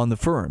on the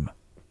firm.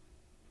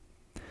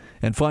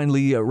 And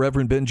finally,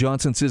 Reverend Ben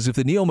Johnson says, if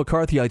the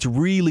neo-McCarthyites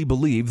really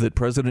believe that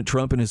President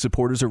Trump and his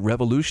supporters are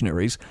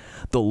revolutionaries,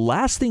 the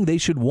last thing they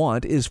should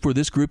want is for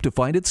this group to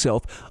find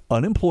itself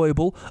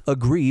unemployable,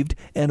 aggrieved,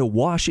 and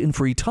awash in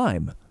free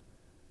time.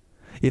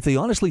 If they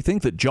honestly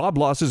think that job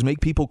losses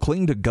make people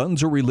cling to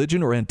guns or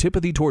religion or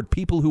antipathy toward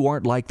people who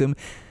aren't like them,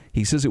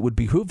 he says it would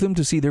behoove them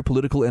to see their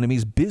political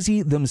enemies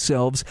busy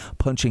themselves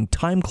punching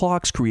time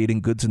clocks,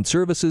 creating goods and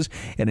services,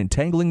 and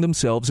entangling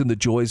themselves in the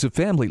joys of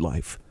family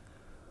life.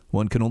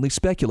 One can only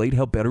speculate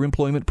how better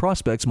employment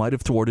prospects might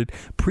have thwarted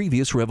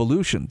previous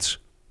revolutions.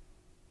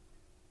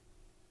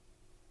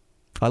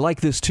 I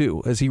like this,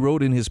 too, as he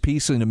wrote in his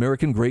piece in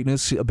American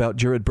Greatness about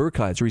Jared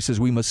Burkheiser. He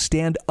says, we must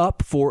stand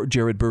up for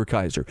Jared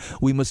Burkheiser.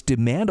 We must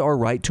demand our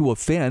right to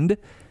offend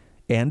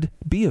and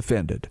be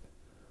offended.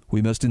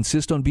 We must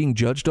insist on being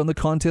judged on the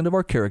content of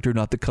our character,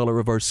 not the color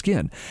of our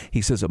skin.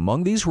 He says,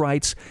 among these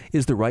rights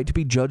is the right to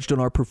be judged on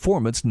our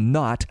performance,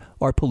 not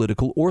our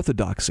political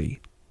orthodoxy.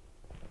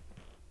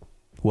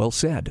 Well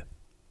said.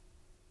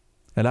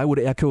 And I would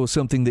echo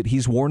something that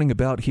he's warning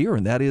about here,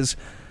 and that is,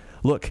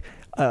 look,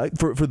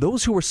 for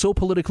those who are so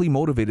politically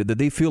motivated that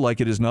they feel like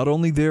it is not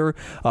only their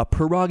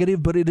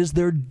prerogative, but it is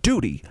their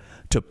duty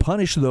to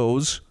punish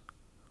those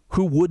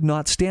who would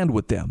not stand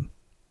with them.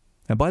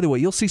 And by the way,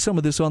 you'll see some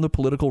of this on the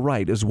political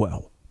right as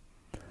well.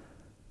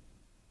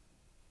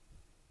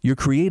 You're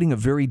creating a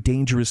very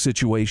dangerous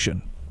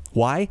situation.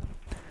 Why?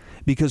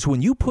 Because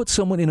when you put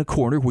someone in a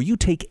corner where you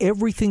take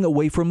everything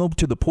away from them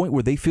to the point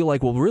where they feel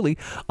like, well, really,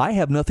 I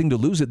have nothing to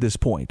lose at this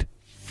point,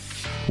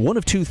 one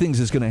of two things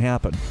is going to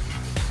happen.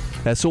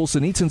 As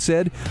Solzhenitsyn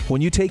said,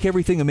 when you take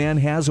everything a man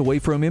has away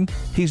from him,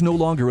 he's no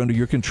longer under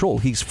your control.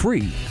 He's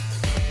free.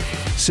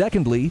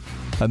 Secondly,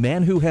 a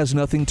man who has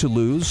nothing to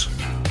lose,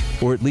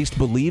 or at least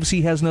believes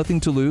he has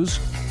nothing to lose,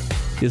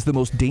 is the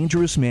most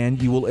dangerous man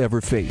you will ever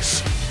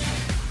face.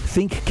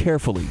 Think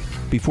carefully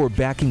before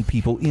backing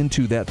people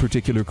into that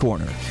particular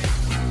corner.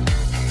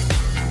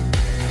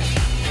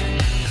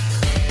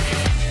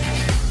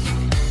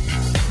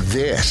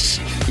 This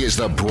is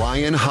The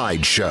Bryan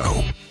Hyde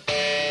Show.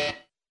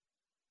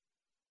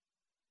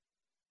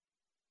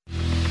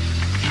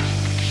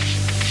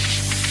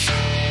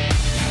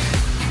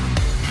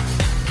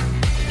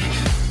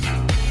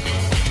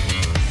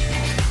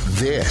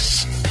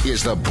 This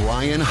is The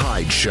Bryan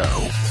Hyde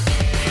Show.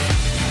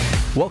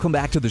 Welcome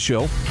back to the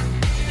show.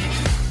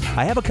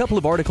 I have a couple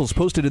of articles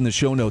posted in the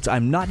show notes.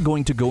 I'm not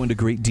going to go into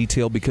great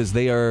detail because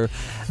they're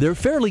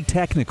fairly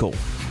technical.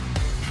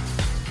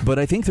 But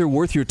I think they're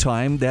worth your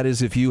time. That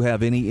is, if you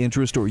have any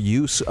interest or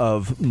use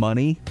of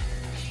money.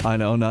 I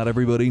know not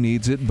everybody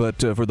needs it, but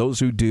for those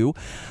who do,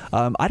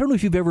 I don't know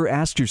if you've ever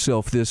asked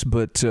yourself this,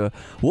 but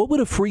what would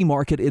a free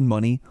market in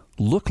money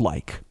look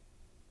like?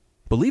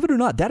 Believe it or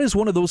not, that is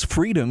one of those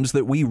freedoms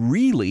that we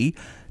really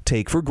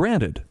take for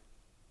granted.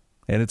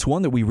 And it's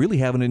one that we really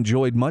haven't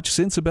enjoyed much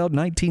since about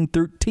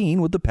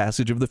 1913 with the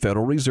passage of the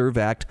Federal Reserve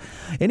Act.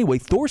 Anyway,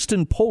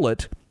 Thorsten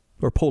Polleit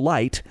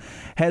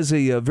has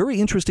a very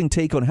interesting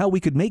take on how we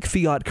could make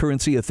fiat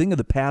currency a thing of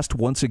the past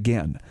once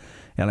again.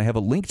 And I have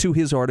a link to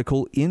his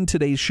article in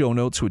today's show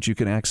notes, which you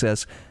can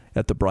access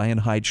at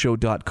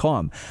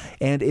thebryanhydeshow.com.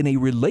 And in a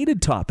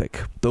related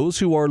topic, those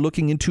who are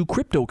looking into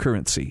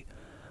cryptocurrency,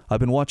 I've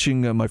been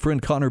watching my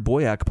friend Connor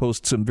Boyack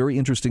post some very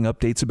interesting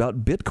updates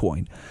about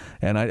Bitcoin.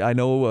 And I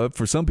know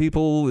for some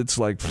people it's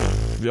like,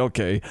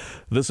 okay,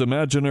 this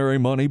imaginary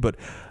money. But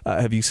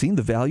have you seen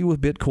the value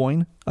of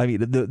Bitcoin? I mean,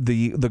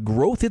 the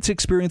growth it's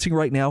experiencing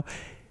right now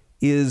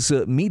is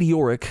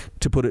meteoric,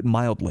 to put it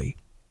mildly.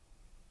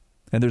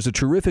 And there's a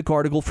terrific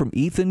article from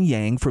Ethan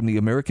Yang from the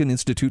American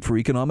Institute for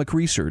Economic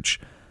Research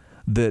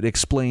that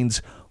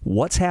explains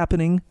what's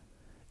happening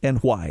and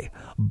why.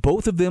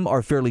 Both of them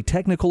are fairly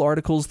technical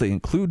articles. They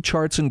include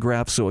charts and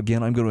graphs. So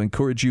again, I'm going to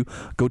encourage you,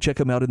 go check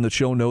them out in the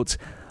show notes.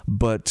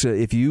 But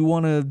if you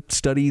want to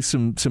study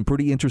some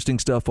pretty interesting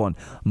stuff on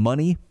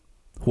money,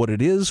 what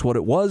it is, what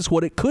it was,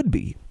 what it could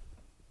be,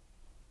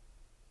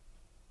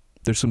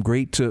 there's some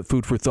great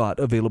food for thought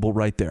available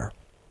right there.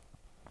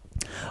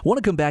 I want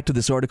to come back to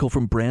this article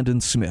from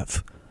Brandon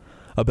Smith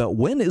about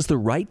when is the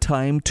right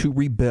time to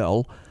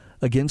rebel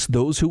against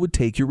those who would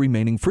take your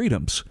remaining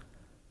freedoms.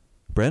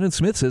 Brandon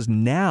Smith says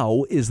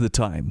now is the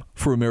time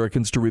for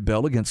Americans to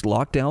rebel against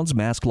lockdowns,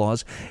 mask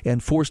laws,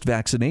 and forced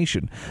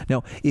vaccination.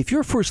 Now, if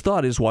your first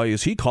thought is, why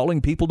is he calling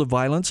people to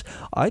violence?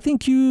 I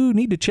think you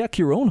need to check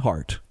your own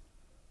heart.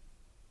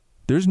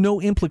 There's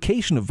no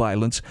implication of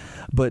violence,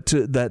 but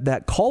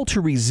that call to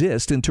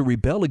resist and to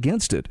rebel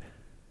against it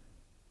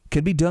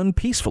can be done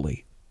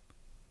peacefully.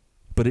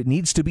 But it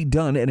needs to be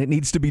done, and it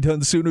needs to be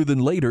done sooner than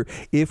later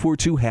if we're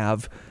to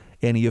have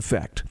any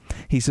effect.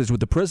 He says,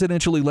 with the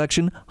presidential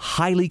election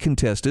highly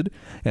contested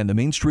and the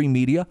mainstream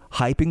media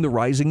hyping the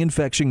rising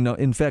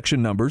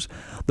infection numbers,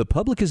 the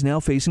public is now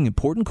facing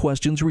important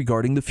questions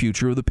regarding the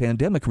future of the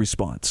pandemic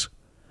response.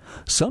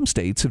 Some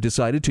states have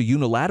decided to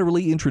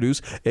unilaterally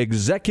introduce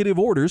executive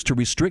orders to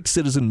restrict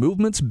citizen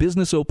movements,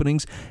 business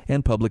openings,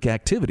 and public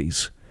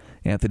activities.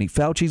 Anthony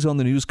Fauci's on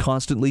the news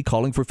constantly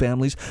calling for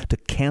families to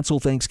cancel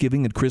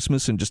Thanksgiving and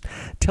Christmas and just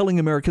telling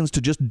Americans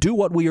to just do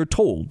what we are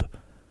told.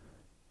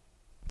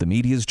 The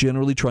media is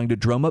generally trying to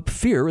drum up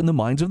fear in the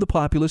minds of the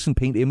populace and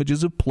paint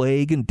images of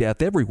plague and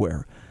death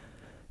everywhere.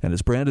 And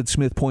as Brandon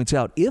Smith points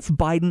out, if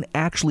Biden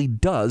actually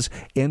does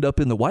end up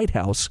in the White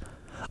House,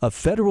 a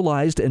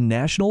federalized and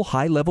national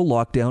high-level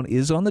lockdown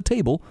is on the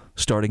table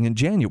starting in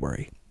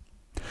January.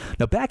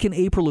 Now, back in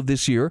April of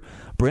this year,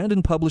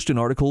 Brandon published an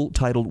article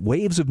titled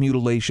Waves of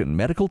Mutilation,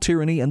 Medical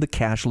Tyranny and the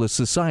Cashless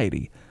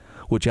Society,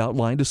 which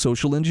outlined a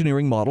social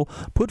engineering model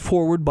put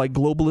forward by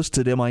globalists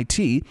at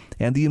MIT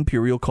and the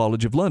Imperial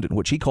College of London,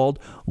 which he called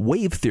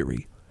wave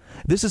theory.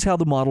 This is how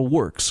the model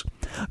works.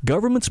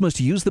 Governments must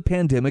use the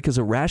pandemic as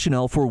a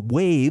rationale for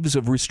waves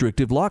of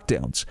restrictive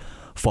lockdowns,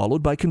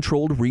 followed by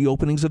controlled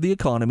reopenings of the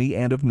economy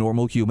and of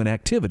normal human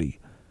activity.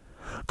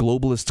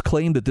 Globalists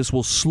claim that this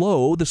will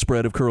slow the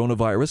spread of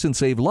coronavirus and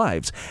save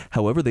lives.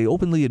 However, they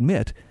openly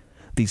admit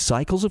these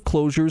cycles of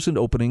closures and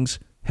openings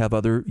have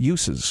other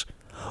uses.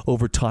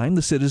 Over time,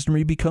 the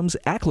citizenry becomes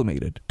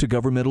acclimated to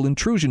governmental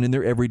intrusion in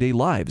their everyday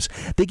lives.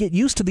 They get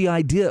used to the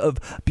idea of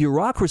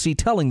bureaucracy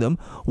telling them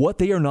what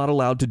they are not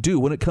allowed to do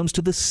when it comes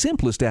to the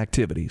simplest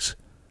activities.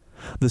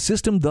 The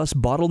system thus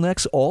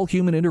bottlenecks all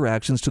human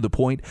interactions to the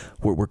point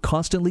where we're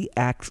constantly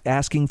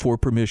asking for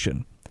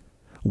permission.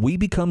 We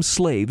become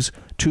slaves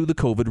to the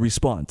COVID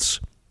response.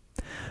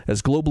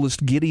 As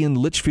globalist Gideon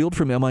Litchfield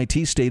from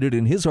MIT stated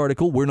in his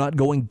article, we're not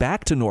going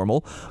back to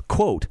normal.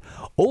 Quote,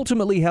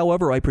 ultimately,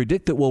 however, I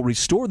predict that we'll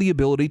restore the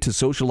ability to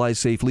socialize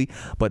safely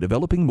by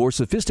developing more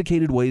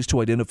sophisticated ways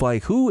to identify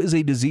who is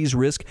a disease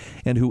risk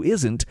and who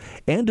isn't,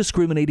 and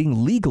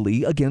discriminating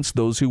legally against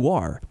those who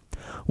are.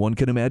 One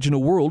can imagine a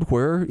world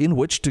in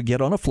which to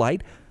get on a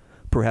flight,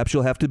 perhaps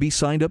you'll have to be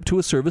signed up to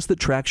a service that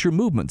tracks your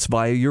movements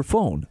via your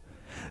phone.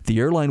 The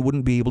airline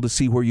wouldn't be able to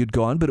see where you'd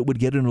gone, but it would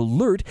get an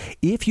alert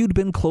if you'd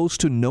been close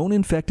to known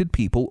infected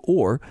people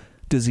or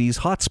disease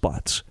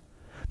hotspots.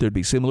 There'd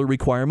be similar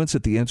requirements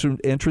at the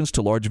entrance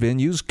to large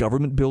venues,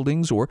 government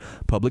buildings, or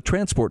public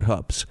transport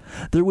hubs.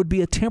 There would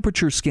be a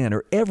temperature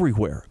scanner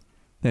everywhere,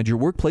 and your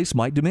workplace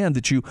might demand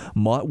that you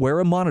wear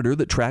a monitor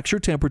that tracks your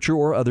temperature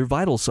or other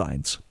vital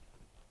signs.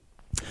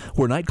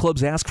 Where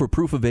nightclubs ask for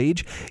proof of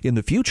age, in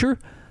the future,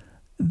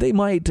 they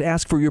might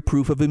ask for your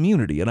proof of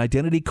immunity, an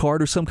identity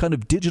card or some kind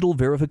of digital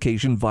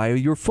verification via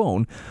your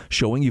phone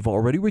showing you've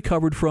already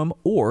recovered from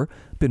or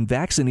been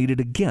vaccinated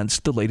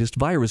against the latest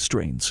virus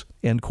strains,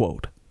 end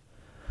quote.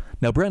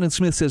 Now, Brandon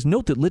Smith says,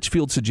 note that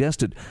Litchfield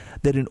suggested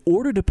that in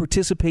order to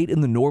participate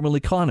in the normal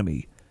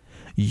economy,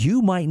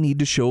 you might need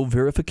to show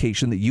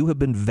verification that you have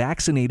been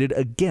vaccinated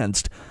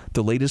against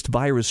the latest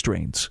virus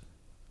strains.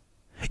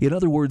 In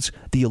other words,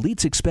 the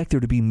elites expect there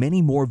to be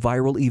many more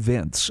viral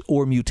events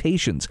or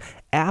mutations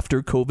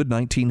after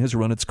COVID-19 has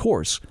run its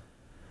course.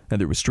 And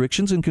the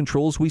restrictions and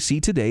controls we see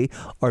today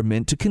are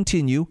meant to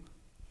continue,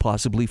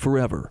 possibly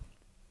forever.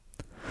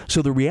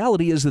 So the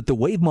reality is that the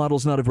wave model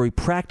is not a very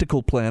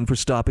practical plan for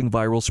stopping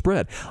viral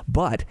spread,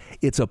 but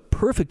it's a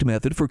perfect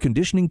method for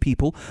conditioning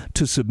people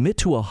to submit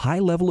to a high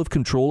level of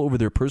control over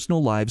their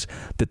personal lives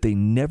that they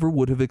never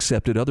would have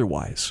accepted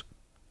otherwise.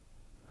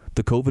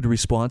 The COVID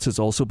response has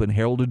also been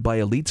heralded by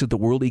elites at the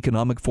World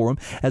Economic Forum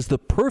as the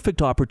perfect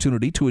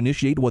opportunity to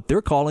initiate what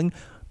they're calling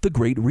the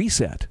Great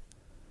Reset.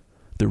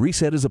 The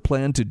reset is a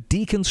plan to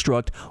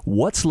deconstruct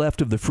what's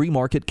left of the free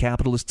market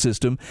capitalist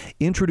system,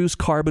 introduce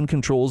carbon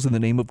controls in the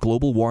name of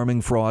global warming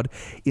fraud,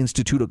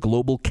 institute a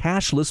global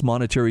cashless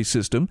monetary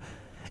system,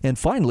 and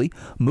finally,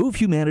 move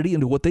humanity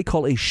into what they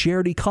call a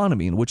shared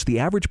economy in which the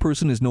average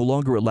person is no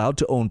longer allowed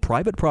to own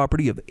private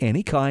property of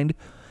any kind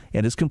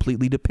and is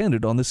completely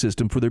dependent on the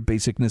system for their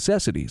basic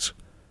necessities.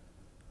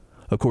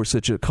 Of course,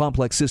 such a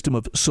complex system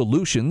of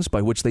solutions,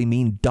 by which they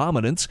mean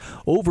dominance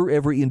over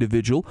every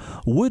individual,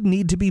 would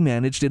need to be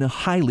managed in a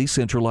highly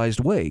centralized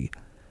way,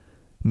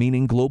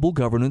 meaning global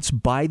governance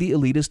by the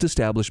elitist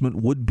establishment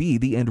would be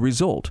the end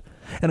result.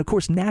 And of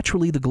course,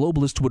 naturally, the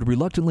globalists would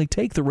reluctantly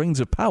take the reins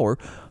of power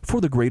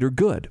for the greater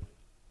good.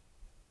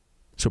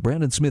 So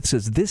Brandon Smith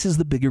says this is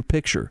the bigger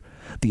picture,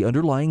 the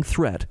underlying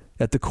threat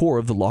at the core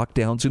of the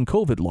lockdowns and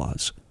COVID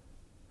laws.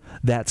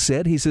 That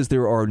said, he says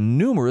there are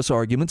numerous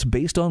arguments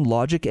based on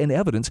logic and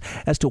evidence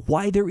as to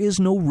why there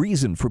is no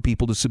reason for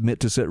people to submit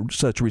to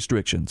such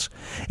restrictions.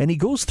 And he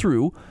goes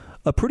through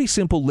a pretty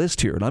simple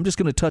list here, and I'm just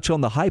going to touch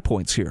on the high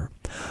points here.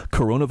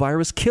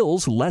 Coronavirus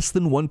kills less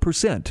than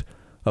 1%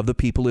 of the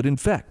people it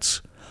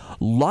infects.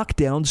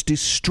 Lockdowns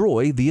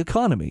destroy the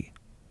economy.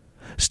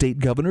 State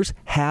governors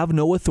have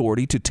no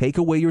authority to take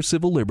away your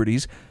civil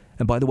liberties,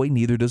 and by the way,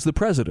 neither does the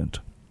president.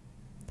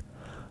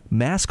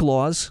 Mask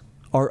laws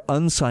are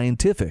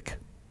unscientific.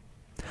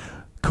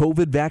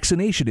 COVID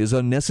vaccination is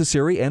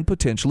unnecessary and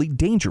potentially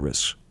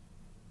dangerous.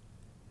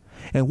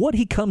 And what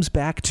he comes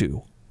back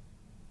to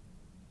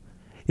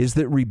is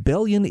that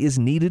rebellion is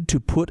needed to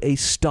put a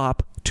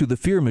stop to the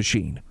fear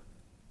machine.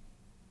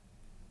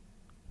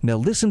 Now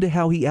listen to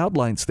how he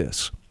outlines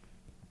this.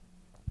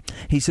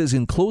 He says,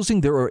 in closing,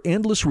 there are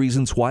endless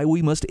reasons why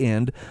we must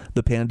end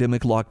the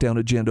pandemic lockdown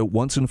agenda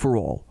once and for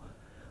all.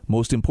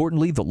 Most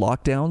importantly, the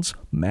lockdowns,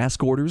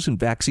 mask orders, and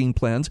vaccine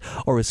plans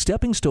are a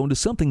stepping stone to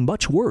something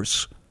much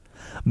worse.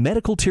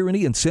 Medical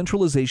tyranny and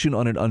centralization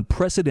on an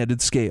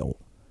unprecedented scale.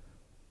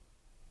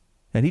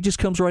 And he just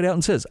comes right out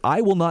and says,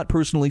 I will not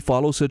personally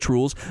follow such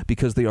rules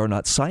because they are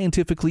not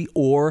scientifically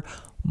or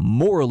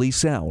morally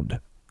sound.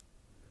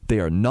 They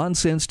are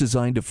nonsense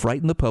designed to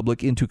frighten the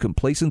public into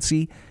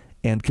complacency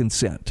and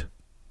consent.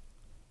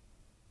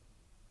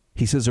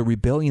 He says a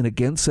rebellion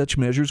against such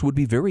measures would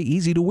be very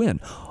easy to win.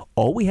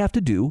 All we have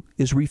to do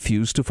is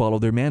refuse to follow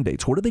their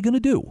mandates. What are they going to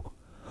do?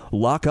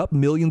 Lock up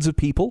millions of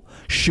people?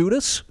 Shoot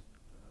us?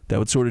 That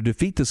would sort of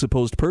defeat the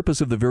supposed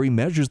purpose of the very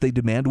measures they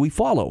demand we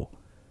follow.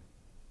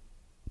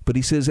 But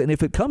he says, and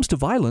if it comes to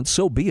violence,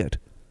 so be it.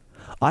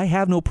 I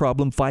have no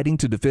problem fighting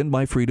to defend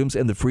my freedoms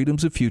and the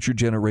freedoms of future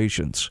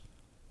generations.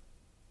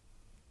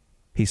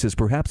 He says,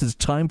 perhaps it's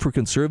time for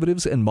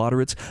conservatives and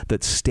moderates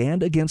that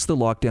stand against the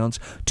lockdowns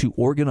to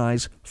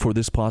organize for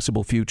this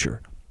possible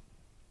future.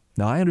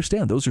 Now, I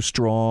understand those are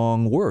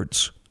strong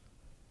words.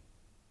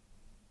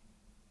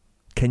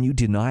 Can you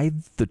deny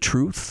the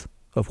truth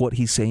of what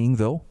he's saying,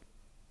 though?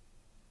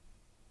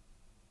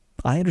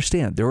 I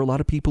understand there are a lot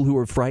of people who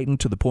are frightened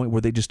to the point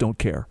where they just don't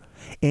care.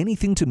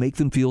 Anything to make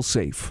them feel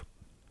safe.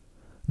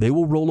 They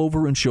will roll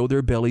over and show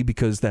their belly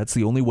because that's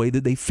the only way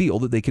that they feel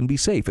that they can be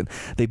safe. And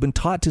they've been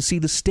taught to see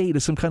the state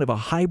as some kind of a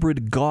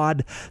hybrid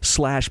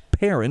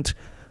God/parent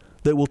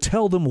that will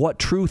tell them what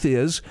truth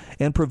is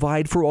and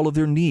provide for all of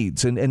their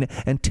needs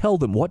and tell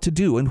them what to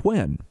do and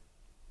when.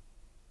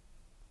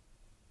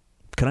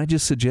 Can I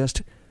just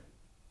suggest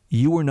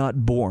you were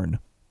not born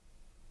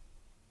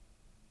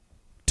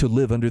to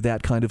live under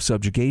that kind of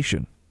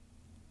subjugation?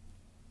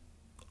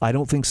 I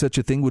don't think such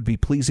a thing would be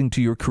pleasing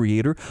to your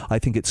Creator. I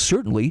think it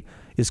certainly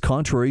is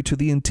contrary to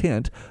the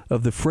intent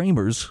of the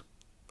framers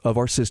of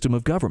our system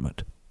of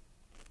government.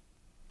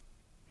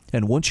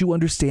 And once you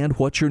understand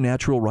what your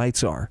natural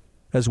rights are,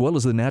 as well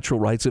as the natural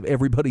rights of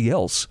everybody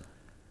else,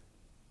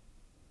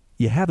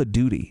 you have a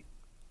duty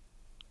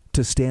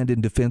to stand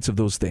in defense of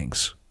those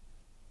things.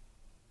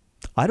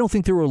 I don't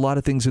think there are a lot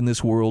of things in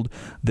this world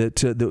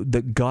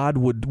that God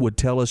would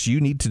tell us you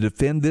need to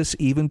defend this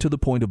even to the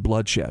point of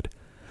bloodshed.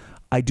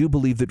 I do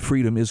believe that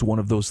freedom is one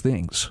of those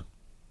things.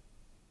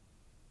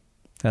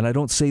 And I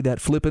don't say that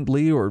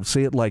flippantly or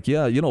say it like,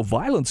 yeah,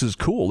 violence is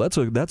cool. That's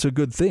a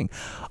good thing.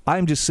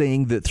 I'm just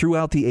saying that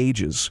throughout the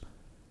ages,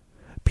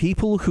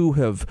 people who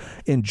have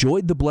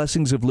enjoyed the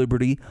blessings of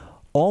liberty,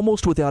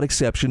 almost without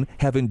exception,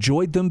 have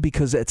enjoyed them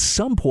because at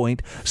some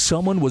point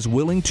someone was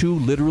willing to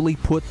literally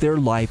put their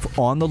life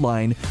on the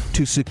line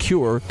to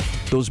secure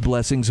those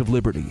blessings of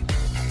liberty.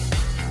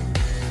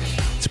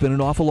 It's been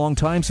an awful long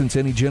time since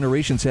any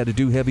generations had to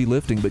do heavy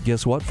lifting, but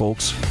guess what,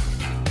 folks?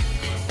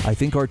 I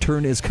think our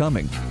turn is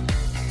coming.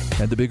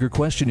 And the bigger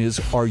question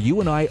is, are you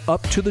and I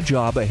up to the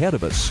job ahead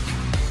of us?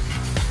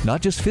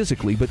 Not just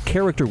physically, but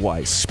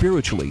character-wise,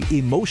 spiritually,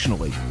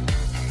 emotionally.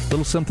 A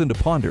little something to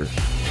ponder.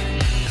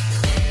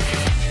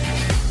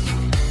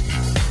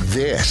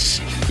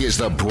 This is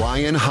The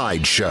Brian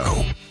Hyde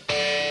Show.